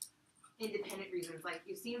independent reasons. Like,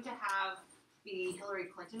 you seem to have the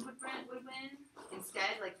Hillary Clinton would win.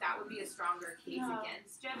 Instead, like, that would be a stronger case Yeah.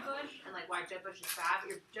 against Jeb Bush, and, like, why Jeb Bush is bad. But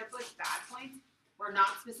your Jeb Bush bad points were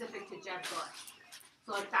not specific to Jeb Bush.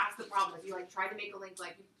 So, like, that's the problem. If you, like, try to make a link,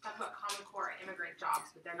 like, you talk about Common Core and immigrant jobs,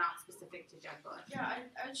 but they're not specific to Jeb Bush. Yeah,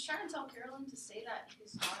 I was trying to tell Carolyn to say that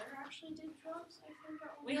his daughter actually did drugs. I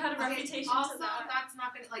forgot. We had a reputation Also, to that. that's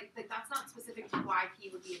not gonna like that's not specific to why he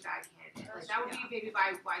would be a bad candidate. Like that would be maybe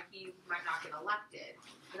why he might not get elected,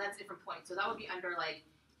 but that's a different point. So that would be under like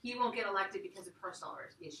he won't get elected because of personal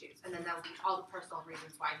issues, and then that would be all the personal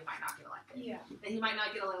reasons why he might not get elected. Yeah. And he might not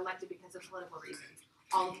get elected because of political reasons.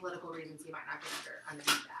 All the political reasons he might not get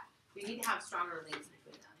underneath that. We need to have stronger links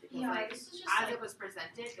between them because Yeah, like this is just as like, it was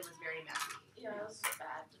presented, it was very messy. yeah, it was a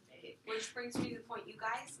bad debate. Which brings me to the point, you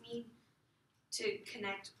guys need to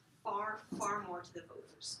connect far, far more to the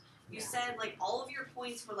voters. You said, like, all of your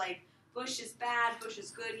points were like, Bush is bad, Bush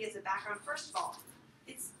is good, he has a background. First of all,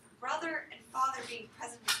 his brother and father being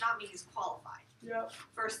president does not mean he's qualified. Yep.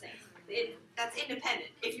 First thing. That's independent.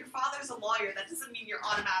 If your father's a lawyer, that doesn't mean you're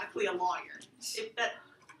automatically a lawyer. That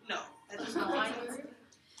does not make sense.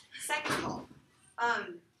 Second of all,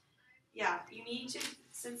 you need to,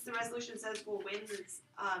 since the resolution says we'll win these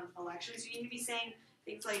elections, you need to be saying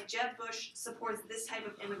things like Jeb Bush supports this type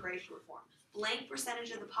of immigration reform. Blank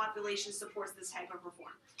percentage of the population supports this type of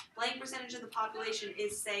reform. Blank percentage of the population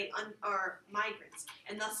is, say, migrants,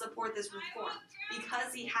 and thus support this reform.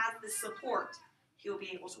 Because he has this support, he'll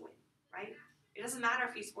be able to win, right? It doesn't matter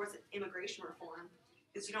if he supports immigration reform,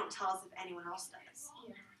 because you don't tell us if anyone else does.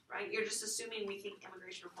 Yeah. Right? You're just assuming we think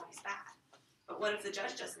immigration reform is bad. But what if the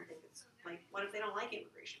judge doesn't think it's, like, what if they don't like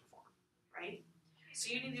immigration reform, right?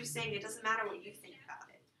 So you need to be saying it doesn't matter what you think about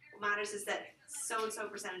it. What matters is that so-and-so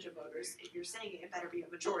percentage of voters, if you're saying it, it better be a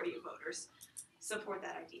majority of voters, support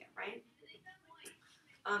that idea, right?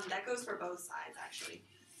 That goes for both sides, actually.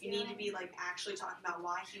 You need to be, like, actually talking about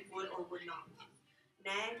why he would or would not win.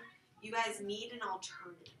 Neg, you guys need an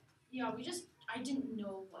alternative. Yeah, I didn't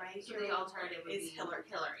know what Right? So the alternative would Is be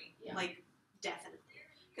Hillary. Yeah. Like, definitely.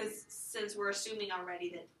 Because since we're assuming already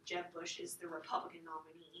that Jeb Bush is the Republican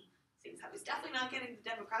nominee, seems how he's definitely not getting the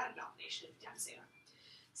Democratic nomination anytime soon.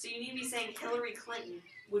 So you need to be saying Hillary Clinton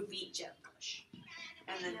would beat Jeb Bush.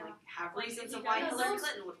 And then, like, have Like, reasons if of you why guys- Hillary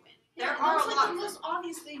Clinton would win. Yeah, There are that a was lot like the of most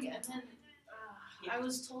obvious thing, and then Yeah. I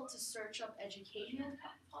was told to search up educational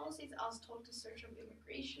policies. I was told to search up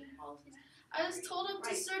immigration policies. I was told to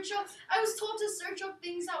Right. search up. I was told to search up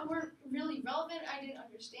things that weren't really relevant. I didn't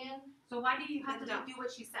understand. So why do you have to Then do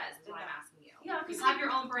what she says? Is what Then I'm asking you. Yeah, You because have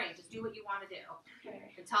your own brain. Just do what you want to do.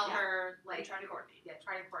 Okay. And tell Yeah. her Like, like try to coordinate.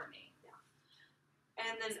 try to coordinate.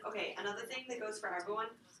 And then, okay, another thing that goes for everyone,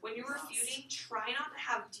 when you're refuting, try not to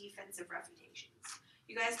have defensive refutations.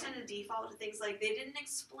 You guys tend to default to things like, they didn't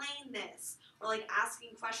explain this, or like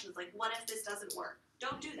asking questions like, what if this doesn't work?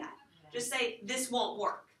 Don't do that. Just say, this won't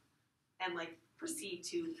work, and like proceed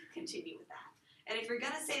to continue with that. And if you're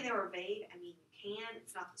gonna say they were vague, I mean, you can,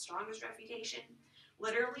 it's not the strongest refutation.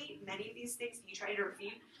 Literally, many of these things that you try to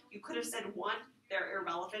refute, you could have said, one, they're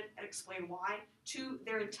irrelevant, and explain why. Two,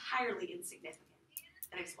 they're entirely insignificant,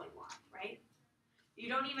 and explain why, right? You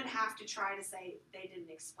don't even have to try to say they didn't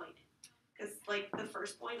explain it. Because, like, the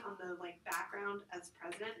first point on the, like, background as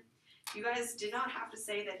president, you guys did not have to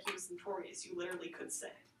say that he was notorious. You literally could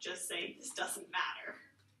just say, this doesn't matter.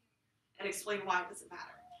 And explain why it doesn't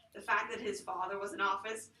matter. The fact that his father was in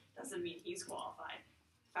office doesn't mean he's qualified.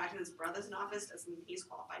 The fact that his brother's in office doesn't mean he's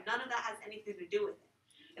qualified. None of that has anything to do with it.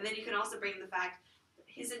 And then you can also bring in the fact that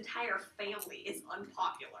his entire family is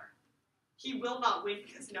unpopular. He will not win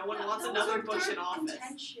because no one wants that was another our Bush third in office.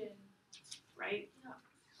 contention. Right? Yeah.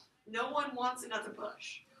 No one wants another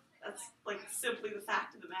Bush. That's, like, simply the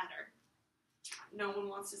fact of the matter. No one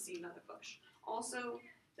wants to see another Bush. Also,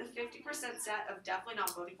 the 50% stat of definitely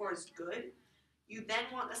not voting for is good. You then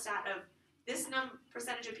want the stat of this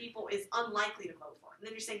percentage of people is unlikely to vote for. And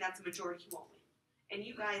then you're saying that's a majority, he won't win. And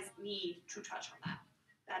you guys need to touch on that.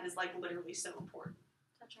 That is, like, literally so important.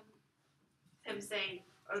 Touch on Him saying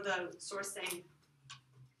or the source saying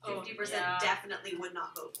 50% yeah. definitely would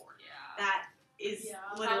not vote for it. Yeah. That is Yeah.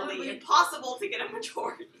 How would literally we- impossible to get a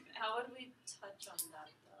majority. How would we touch on that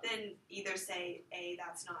though? Then either say A,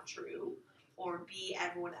 that's not true, or B,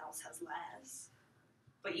 everyone else has less.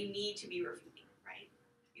 But you need to be refuting, right?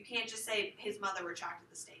 You can't just say his mother retracted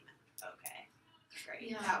the statement. Okay, great.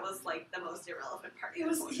 Yeah. That was like the most irrelevant part. It of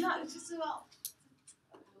was the point. it's just about.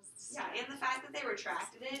 Yeah, and the fact that they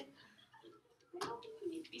retracted it, I don't think you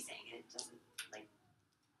need to be saying it. It doesn't like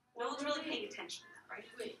no one's really paying attention to that, right?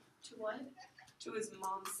 Wait, to what? To his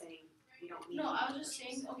mom saying we don't need. No, I was just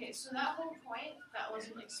saying. Okay, so that whole point that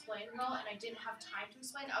wasn't explained well, and I didn't have time to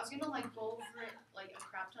explain. I was gonna like go over it like a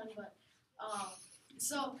crap ton, but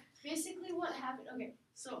so basically what happened. Okay,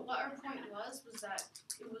 so what our point was that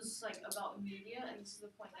it was like about media, and this is the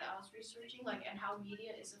point that I was researching, like, and how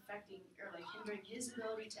media is affecting or like hindering his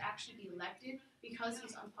ability to actually be elected because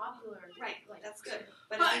he's unpopular. Right, Like that's good,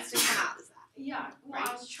 but But- it needs to come out as that. Yeah, well, Right.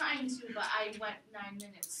 I was trying to, but I went 9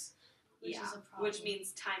 minutes, which Yeah, is a problem. which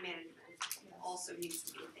means time management Yes. also needs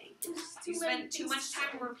to be a thing. It's You too many spend too things much to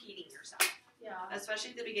time say. repeating yourself, Yeah.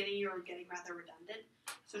 especially at the beginning. You were getting rather redundant,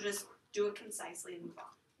 so just do it concisely and move on.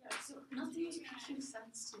 Yeah, so nothing was making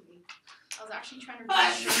sense to me. I was actually trying to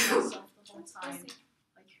reassure myself the whole time.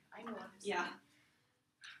 Like, I know what I'm saying. Yeah.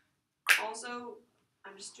 Also,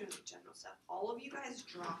 I'm just doing general stuff. All of you guys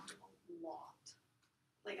dropped a lot.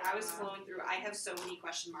 Like, I was flowing through, I have so many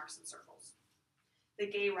question marks and circles. The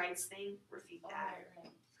gay rights thing, refute that.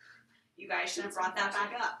 Right. You guys should have That's brought that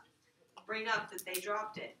back up. Bring up that they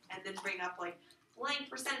dropped it, and then bring up, like, blank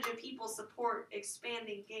percentage of people support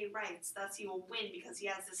expanding gay rights, thus he will win because he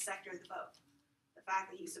has this sector of the vote. The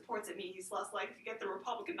fact that he supports it means he's less likely to get the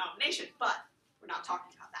Republican nomination, but we're not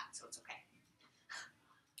talking about that, so it's okay.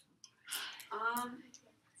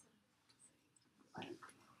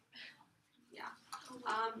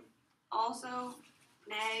 Also,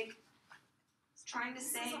 Nag is trying to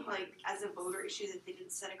say, like, as a voter issue that they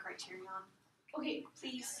didn't set a criterion. Okay,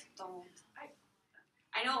 Please don't.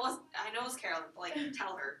 I know it was Carolyn, but like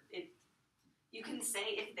tell her it. You can say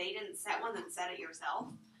if they didn't set one, then set it yourself.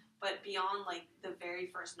 But beyond like the very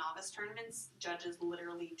first novice tournaments, judges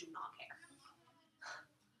literally do not care.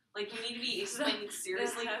 Like you need to be explaining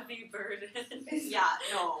seriously. The heavy burden. Yeah,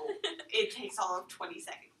 no, it takes all of 20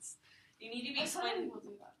 seconds. You need to be I thought explaining. we'll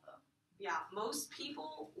do that though. Yeah, most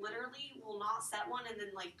people literally will not set one and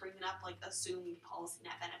then like bring it up like assumed policy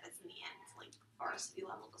net benefits in the end. Like varsity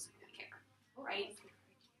level doesn't really care, right?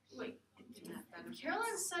 Wait,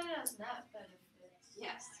 Carolyn said it as net benefits.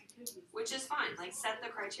 Yes, which is fine. Like set the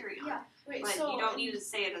criterion. Yeah. Wait, But so you don't need to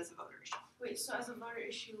say it as a voter issue. Wait, so as a voter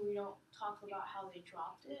issue, we don't talk about how they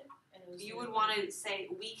dropped it, and it was. You would want to say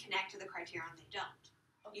we connect to the criterion, they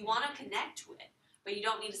don't. You want to connect to it, but you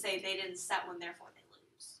don't need to say they didn't set one, therefore they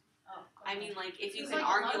lose. Oh, I mean, like if you It's can like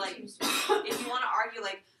a lot argue, of like teams do. if you want to argue,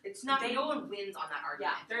 like It's not. They- no one wins on that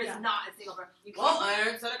argument. Yeah. There is Yeah. not a single. You Well, can't- I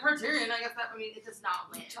didn't set a criterion. I guess that. I mean, it does not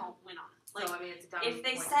win. you don't win on it. Like So I mean, it's a dumb if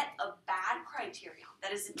they point. set a bad criterion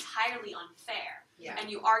that is entirely unfair, Yeah. and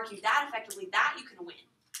you argue that effectively, that you can win.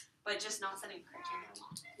 But just not setting a criterion,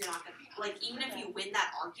 you're not gonna like. Even if you win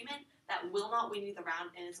that argument, that will not win you the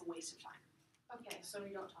round, and it's a waste of time. Okay, so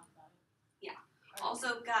we don't talk about it. Yeah. Alright.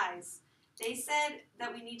 Also, guys, they said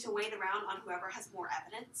that we need to weigh the round on whoever has more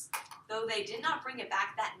evidence. Though they did not bring it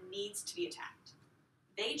back, that needs to be attacked.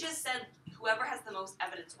 They just said whoever has the most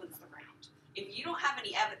evidence wins the round. If you don't have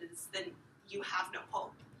any evidence, then you have no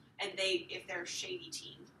hope. And they, if they're a shady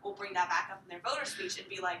team, will bring that back up in their voter speech and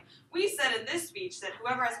be like, we said in this speech that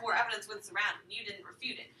whoever has more evidence wins the round, and you didn't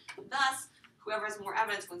refute it. Thus, whoever has more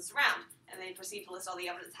evidence wins the round. And they proceed to list all the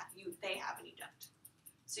evidence they have and you don't.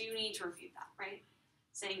 So you need to refute that, right?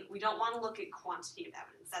 Saying we don't want to look at quantity of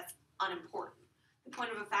evidence. That's unimportant. The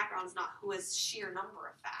point of a fact round is not who has sheer number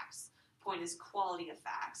of facts. The point is quality of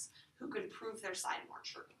facts. Who can prove their side more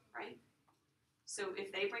true, right? So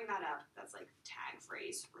if they bring that up, that's like tag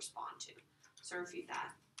phrase, respond to. So refute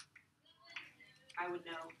that. I would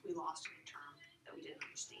know we lost a term that we didn't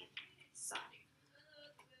understand. So,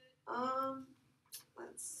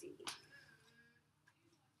 let's see.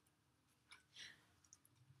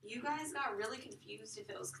 You guys got really confused if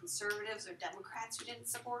it was conservatives or Democrats who didn't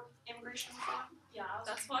support immigration reform. Yeah,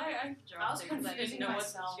 That's why I dropped was it, 'cause I confusing didn't know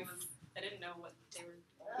myself. what she was. I didn't know what they were.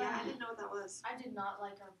 Yeah, I didn't know what that was. I did not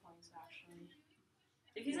like our points actually.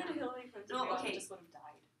 If you said Hillary Clinton, No, we all okay. just would have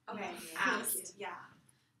died. Okay, Yeah. asked, yeah.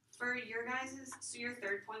 For your guys's, so your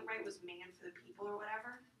third point, right, was man for the people or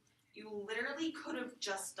whatever. You literally could have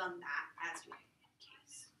just done that as your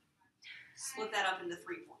case. Split that up into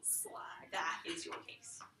 3 points. That is your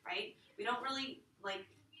case, right? We don't really, like,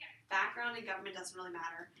 background in government doesn't really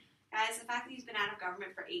matter. Guys, the fact that he's been out of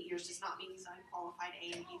government for 8 years does not mean he's unqualified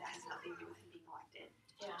A and B. That has nothing to do with him being elected.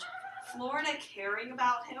 Yeah. Florida caring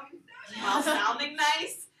about him while sounding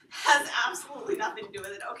nice has absolutely nothing to do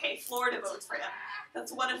with it. Okay, Florida votes for him.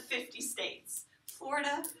 That's one of 50 states.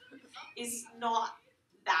 Florida is not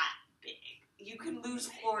that big. You can lose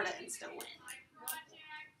Florida and still win.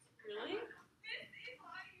 Really?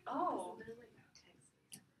 Oh.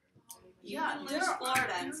 You Yeah, can lose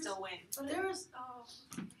Florida and still win. But there was Oh.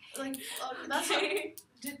 like that's Okay.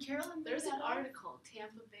 what, did Carolyn? There's bring an that up? article,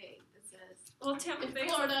 Tampa Bay, that says Well, Tampa if Bay.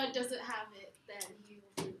 Florida doesn't have it, then he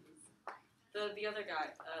will lose. The other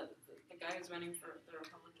guy, the guy who's running for the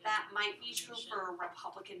Republican. That might be true for a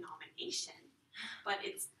Republican nomination, but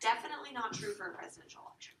it's definitely not true for a presidential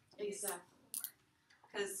election. Exactly.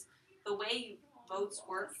 Because the way votes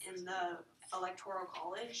work in the Electoral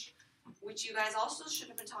College, which you guys also should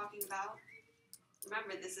have been talking about.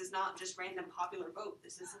 Remember, this is not just random popular vote.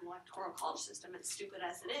 This is an Electoral College system, as stupid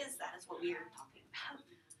as it is, that is what we are talking about.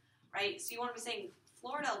 Right? So you want to be saying,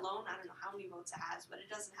 Florida alone, I don't know how many votes it has, but it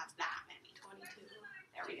doesn't have that many. 22.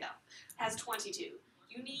 There we go. It has 22.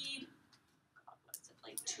 You need, what is it,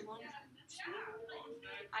 like 200?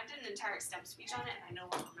 I did an entire STEM speech on it, and I no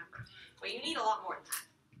longer remember. But you need a lot more than that.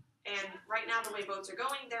 And right now, the way votes are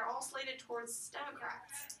going, they're all slated towards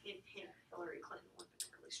Democrats. Hint, hint, Hillary Clinton would have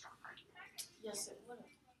been a really strong argument. Yes, it would have.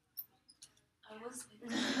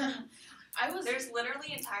 I was There's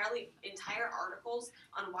literally entire articles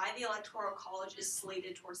on why the Electoral College is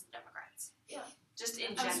slated towards the Democrats. Yeah. Just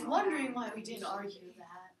in I was general. wondering why we didn't argue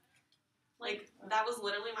that. Like, that was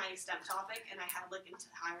literally my STEM topic, and I had, like, an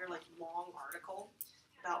entire, like, long article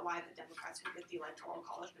about why the Democrats would get the Electoral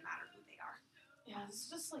College no matter who they are. Yeah, it's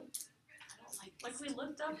just like I don't like. Like we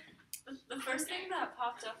looked up, the first thing that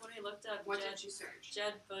popped up when we looked up What did you search?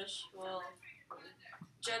 Jeb Bush will,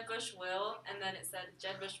 and then it said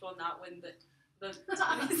Jeb Bush will not win the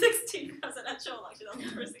 2016 presidential election. That was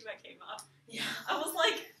the first thing that came up. Yeah. I was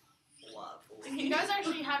like, lovely. You guys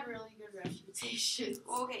actually had really good reputations.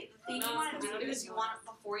 Well, okay, the thing you No, want to do it is is you want,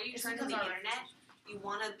 before you It's turn to because the our internet, you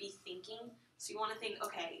want to be thinking, so you want to think,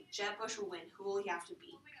 okay, Jeb Bush will win, who will he have to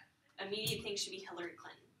beat? Immediate thing should be Hillary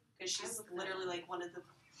Clinton, because she's literally like one of the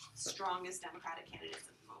strongest Democratic candidates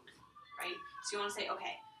at the moment, right? So you want to say,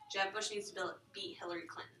 okay, Jeb Bush needs to beat Hillary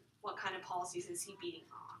Clinton. What kind of policies is he beating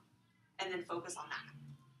her on? And then focus on that,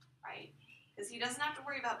 right? Because he doesn't have to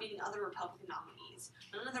worry about beating other Republican nominees.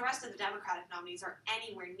 None of the rest of the Democratic nominees are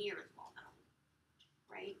anywhere near as well known,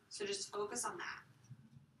 right? So just focus on that.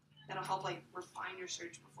 That'll help, like, refine your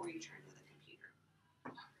search before you turn to the computer.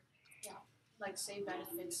 Like say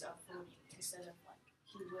benefits of voting instead of like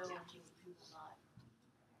he will and he will not.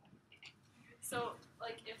 So,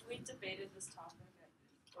 like, if we debated this topic,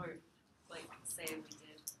 or like, say we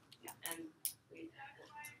did, and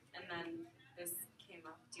then this came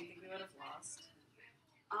up, do you think we would have lost?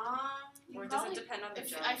 You Or does probably- it depend on the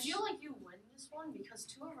judge? I feel like you win this one because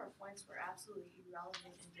two of our points were absolutely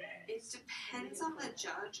irrelevant and It depends on the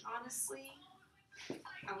judge, honestly.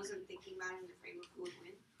 I wasn't thinking about it in the frame of who would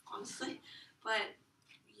win, honestly. But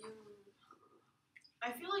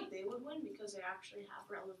I feel like they would win because they actually have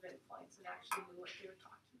relevant points and actually knew what they were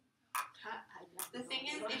talking about. the thing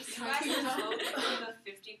is, if you guys had voted for the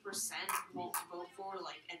 50% won't vote for,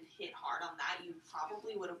 like, and hit hard on that, you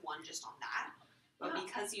probably would have won just on that. But Yeah.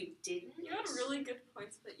 because you didn't, You had really good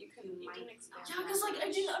points, but you couldn't You even might explain. Yeah, because like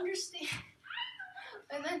I didn't understand.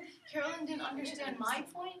 And then Carolyn didn't understand my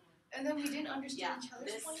point, and then we didn't understand each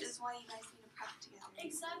other's this points. is why you guys need to prep together.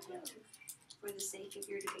 Exactly. For the sake of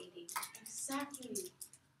your debating. Exactly.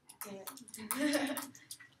 Yeah.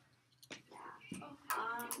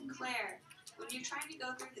 Claire, when you're trying to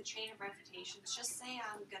go through the chain of refutations, just say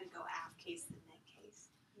I'm gonna go app case then neg case.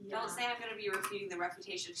 Don't say I'm gonna be refuting the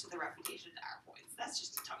refutation to the refutation to our points. That's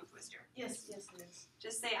just a tongue twister. Yes, yes, it is.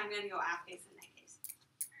 Just say I'm gonna go app case then neg case.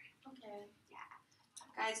 Okay.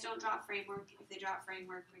 Guys, don't drop framework. If they drop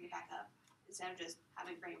framework, bring it back up. Instead of just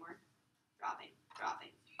having framework, dropping.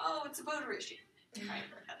 Oh, it's a voter issue. Right,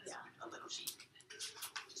 that's a little sheet.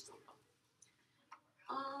 Just a little.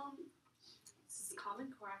 Does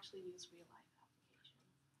Common Core actually use real life applications?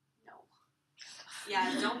 No.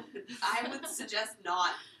 Yeah, don't. I would suggest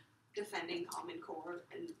not defending Common Core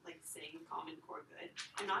and like saying Common Core good.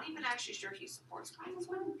 I'm not even actually sure if he supports I Common just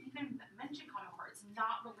Core. wouldn't even mention Common Core. It's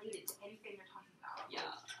not related to anything you're talking about. Yeah.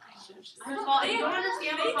 First of all, if you don't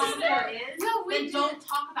understand what Common Core is, Yeah, we then did. don't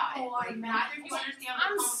talk about it. Oh, I Like, know. neither of you understand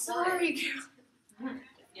what I'm Common Core sorry, is. Carolyn.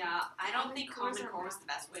 Yeah, I don't think Common Common Cores Core is the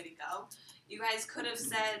best way to go. You guys could have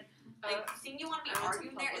said, like, the thing you want to be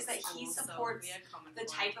arguing there is that he supports the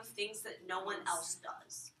type of things that no one else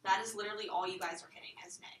does. That is literally all you guys are hitting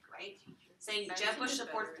as neg, right? Saying Jeb Bush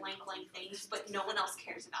supports blank things, but no one else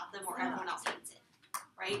cares about them or everyone else hates it,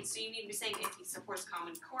 right? So you need to be saying if he supports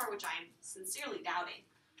Common Core, which I am sincerely doubting.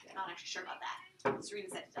 I'm not actually sure about that. Serena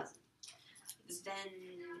said he doesn't. Then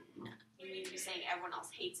you need to be saying everyone else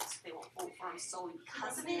hates it, so they won't vote for him solely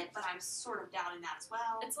because of it. But I'm sort of doubting that as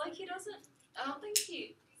well. It's like he doesn't. I don't think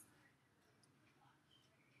he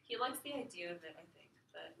likes the idea of it. I think,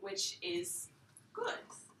 but Which is good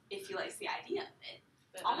if he likes the idea of it.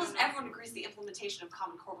 but Almost I don't know. everyone agrees the implementation of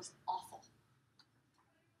Common Core was awful.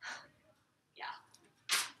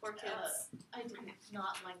 Poor kids. I did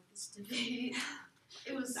not like this debate.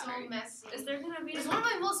 It was Sorry. so messy. Is there gonna be? It's one of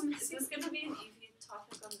my most Is messy. this gonna be an easy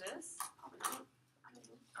topic on this? Probably not.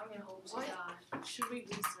 I'm gonna hope so. What? Should we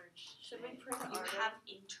research? Should we print You art? have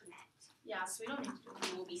internet. Yeah, so we don't need to do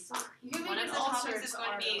You will be fine. You can One make of an the topics alternate is going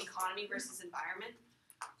to be article. economy versus environment.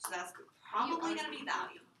 So that's probably going to be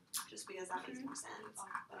value. Just because that makes more sense.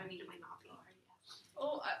 But I mean, it might not be.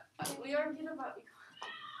 Oh, we argued about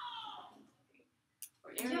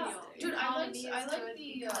or Yeah, Ariel. dude, I like Economy I is like good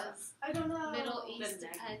the because I don't know Middle The East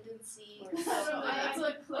neg- dependency. I don't know. It's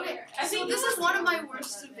like Okay, I so think this it was is one of my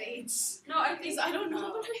worst debates No, I because think I don't know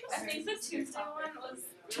what it I think the Tuesday one was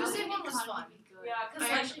Tuesday one was fun. yeah, because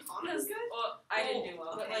I like actually because well, I didn't do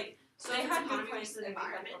well, but okay. like So they if had it's good economy points versus and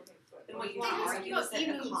environment, environment. then what you They want to had argue about is that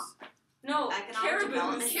emus. No, economic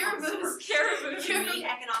development Caribous. Caribous. You need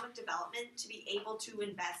economic development to be able to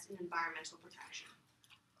invest in environmental protection.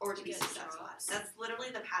 Or to be Get successful at it. That's literally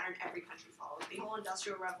the pattern every country followed. The whole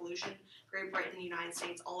Industrial Revolution, Great Britain, the United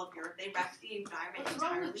States, all of Europe, they wrecked the environment What's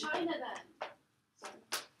wrong entirely. with China then?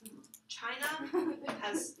 China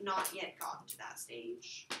has not yet gotten to that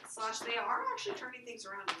stage. / they are actually turning things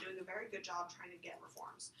around and doing a very good job trying to get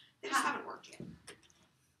reforms. They just haven't worked yet.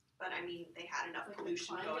 But I mean, they had enough Like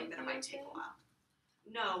pollution the going that it might take a climate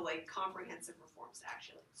while. No, like comprehensive reforms to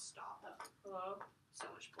actually stop Hello. so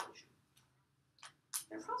much pollution.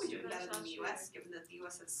 They're probably doing better than the U.S., given that the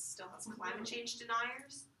U.S. still has climate change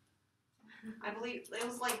deniers. I believe it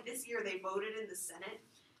was like this year they voted in the Senate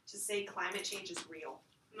to say climate change is real.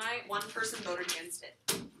 One person voted against it.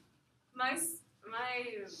 My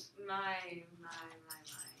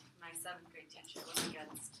 7th grade teacher was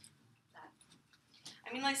against.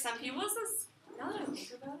 I mean, like some He people. was this. Now that I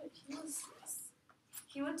think about it,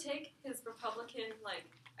 he would take his Republican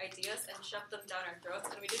ideas and shove them down our throats,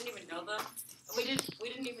 and we didn't even know them. We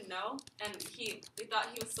didn't even know, and we thought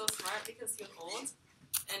he was so smart because he was old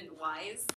and wise.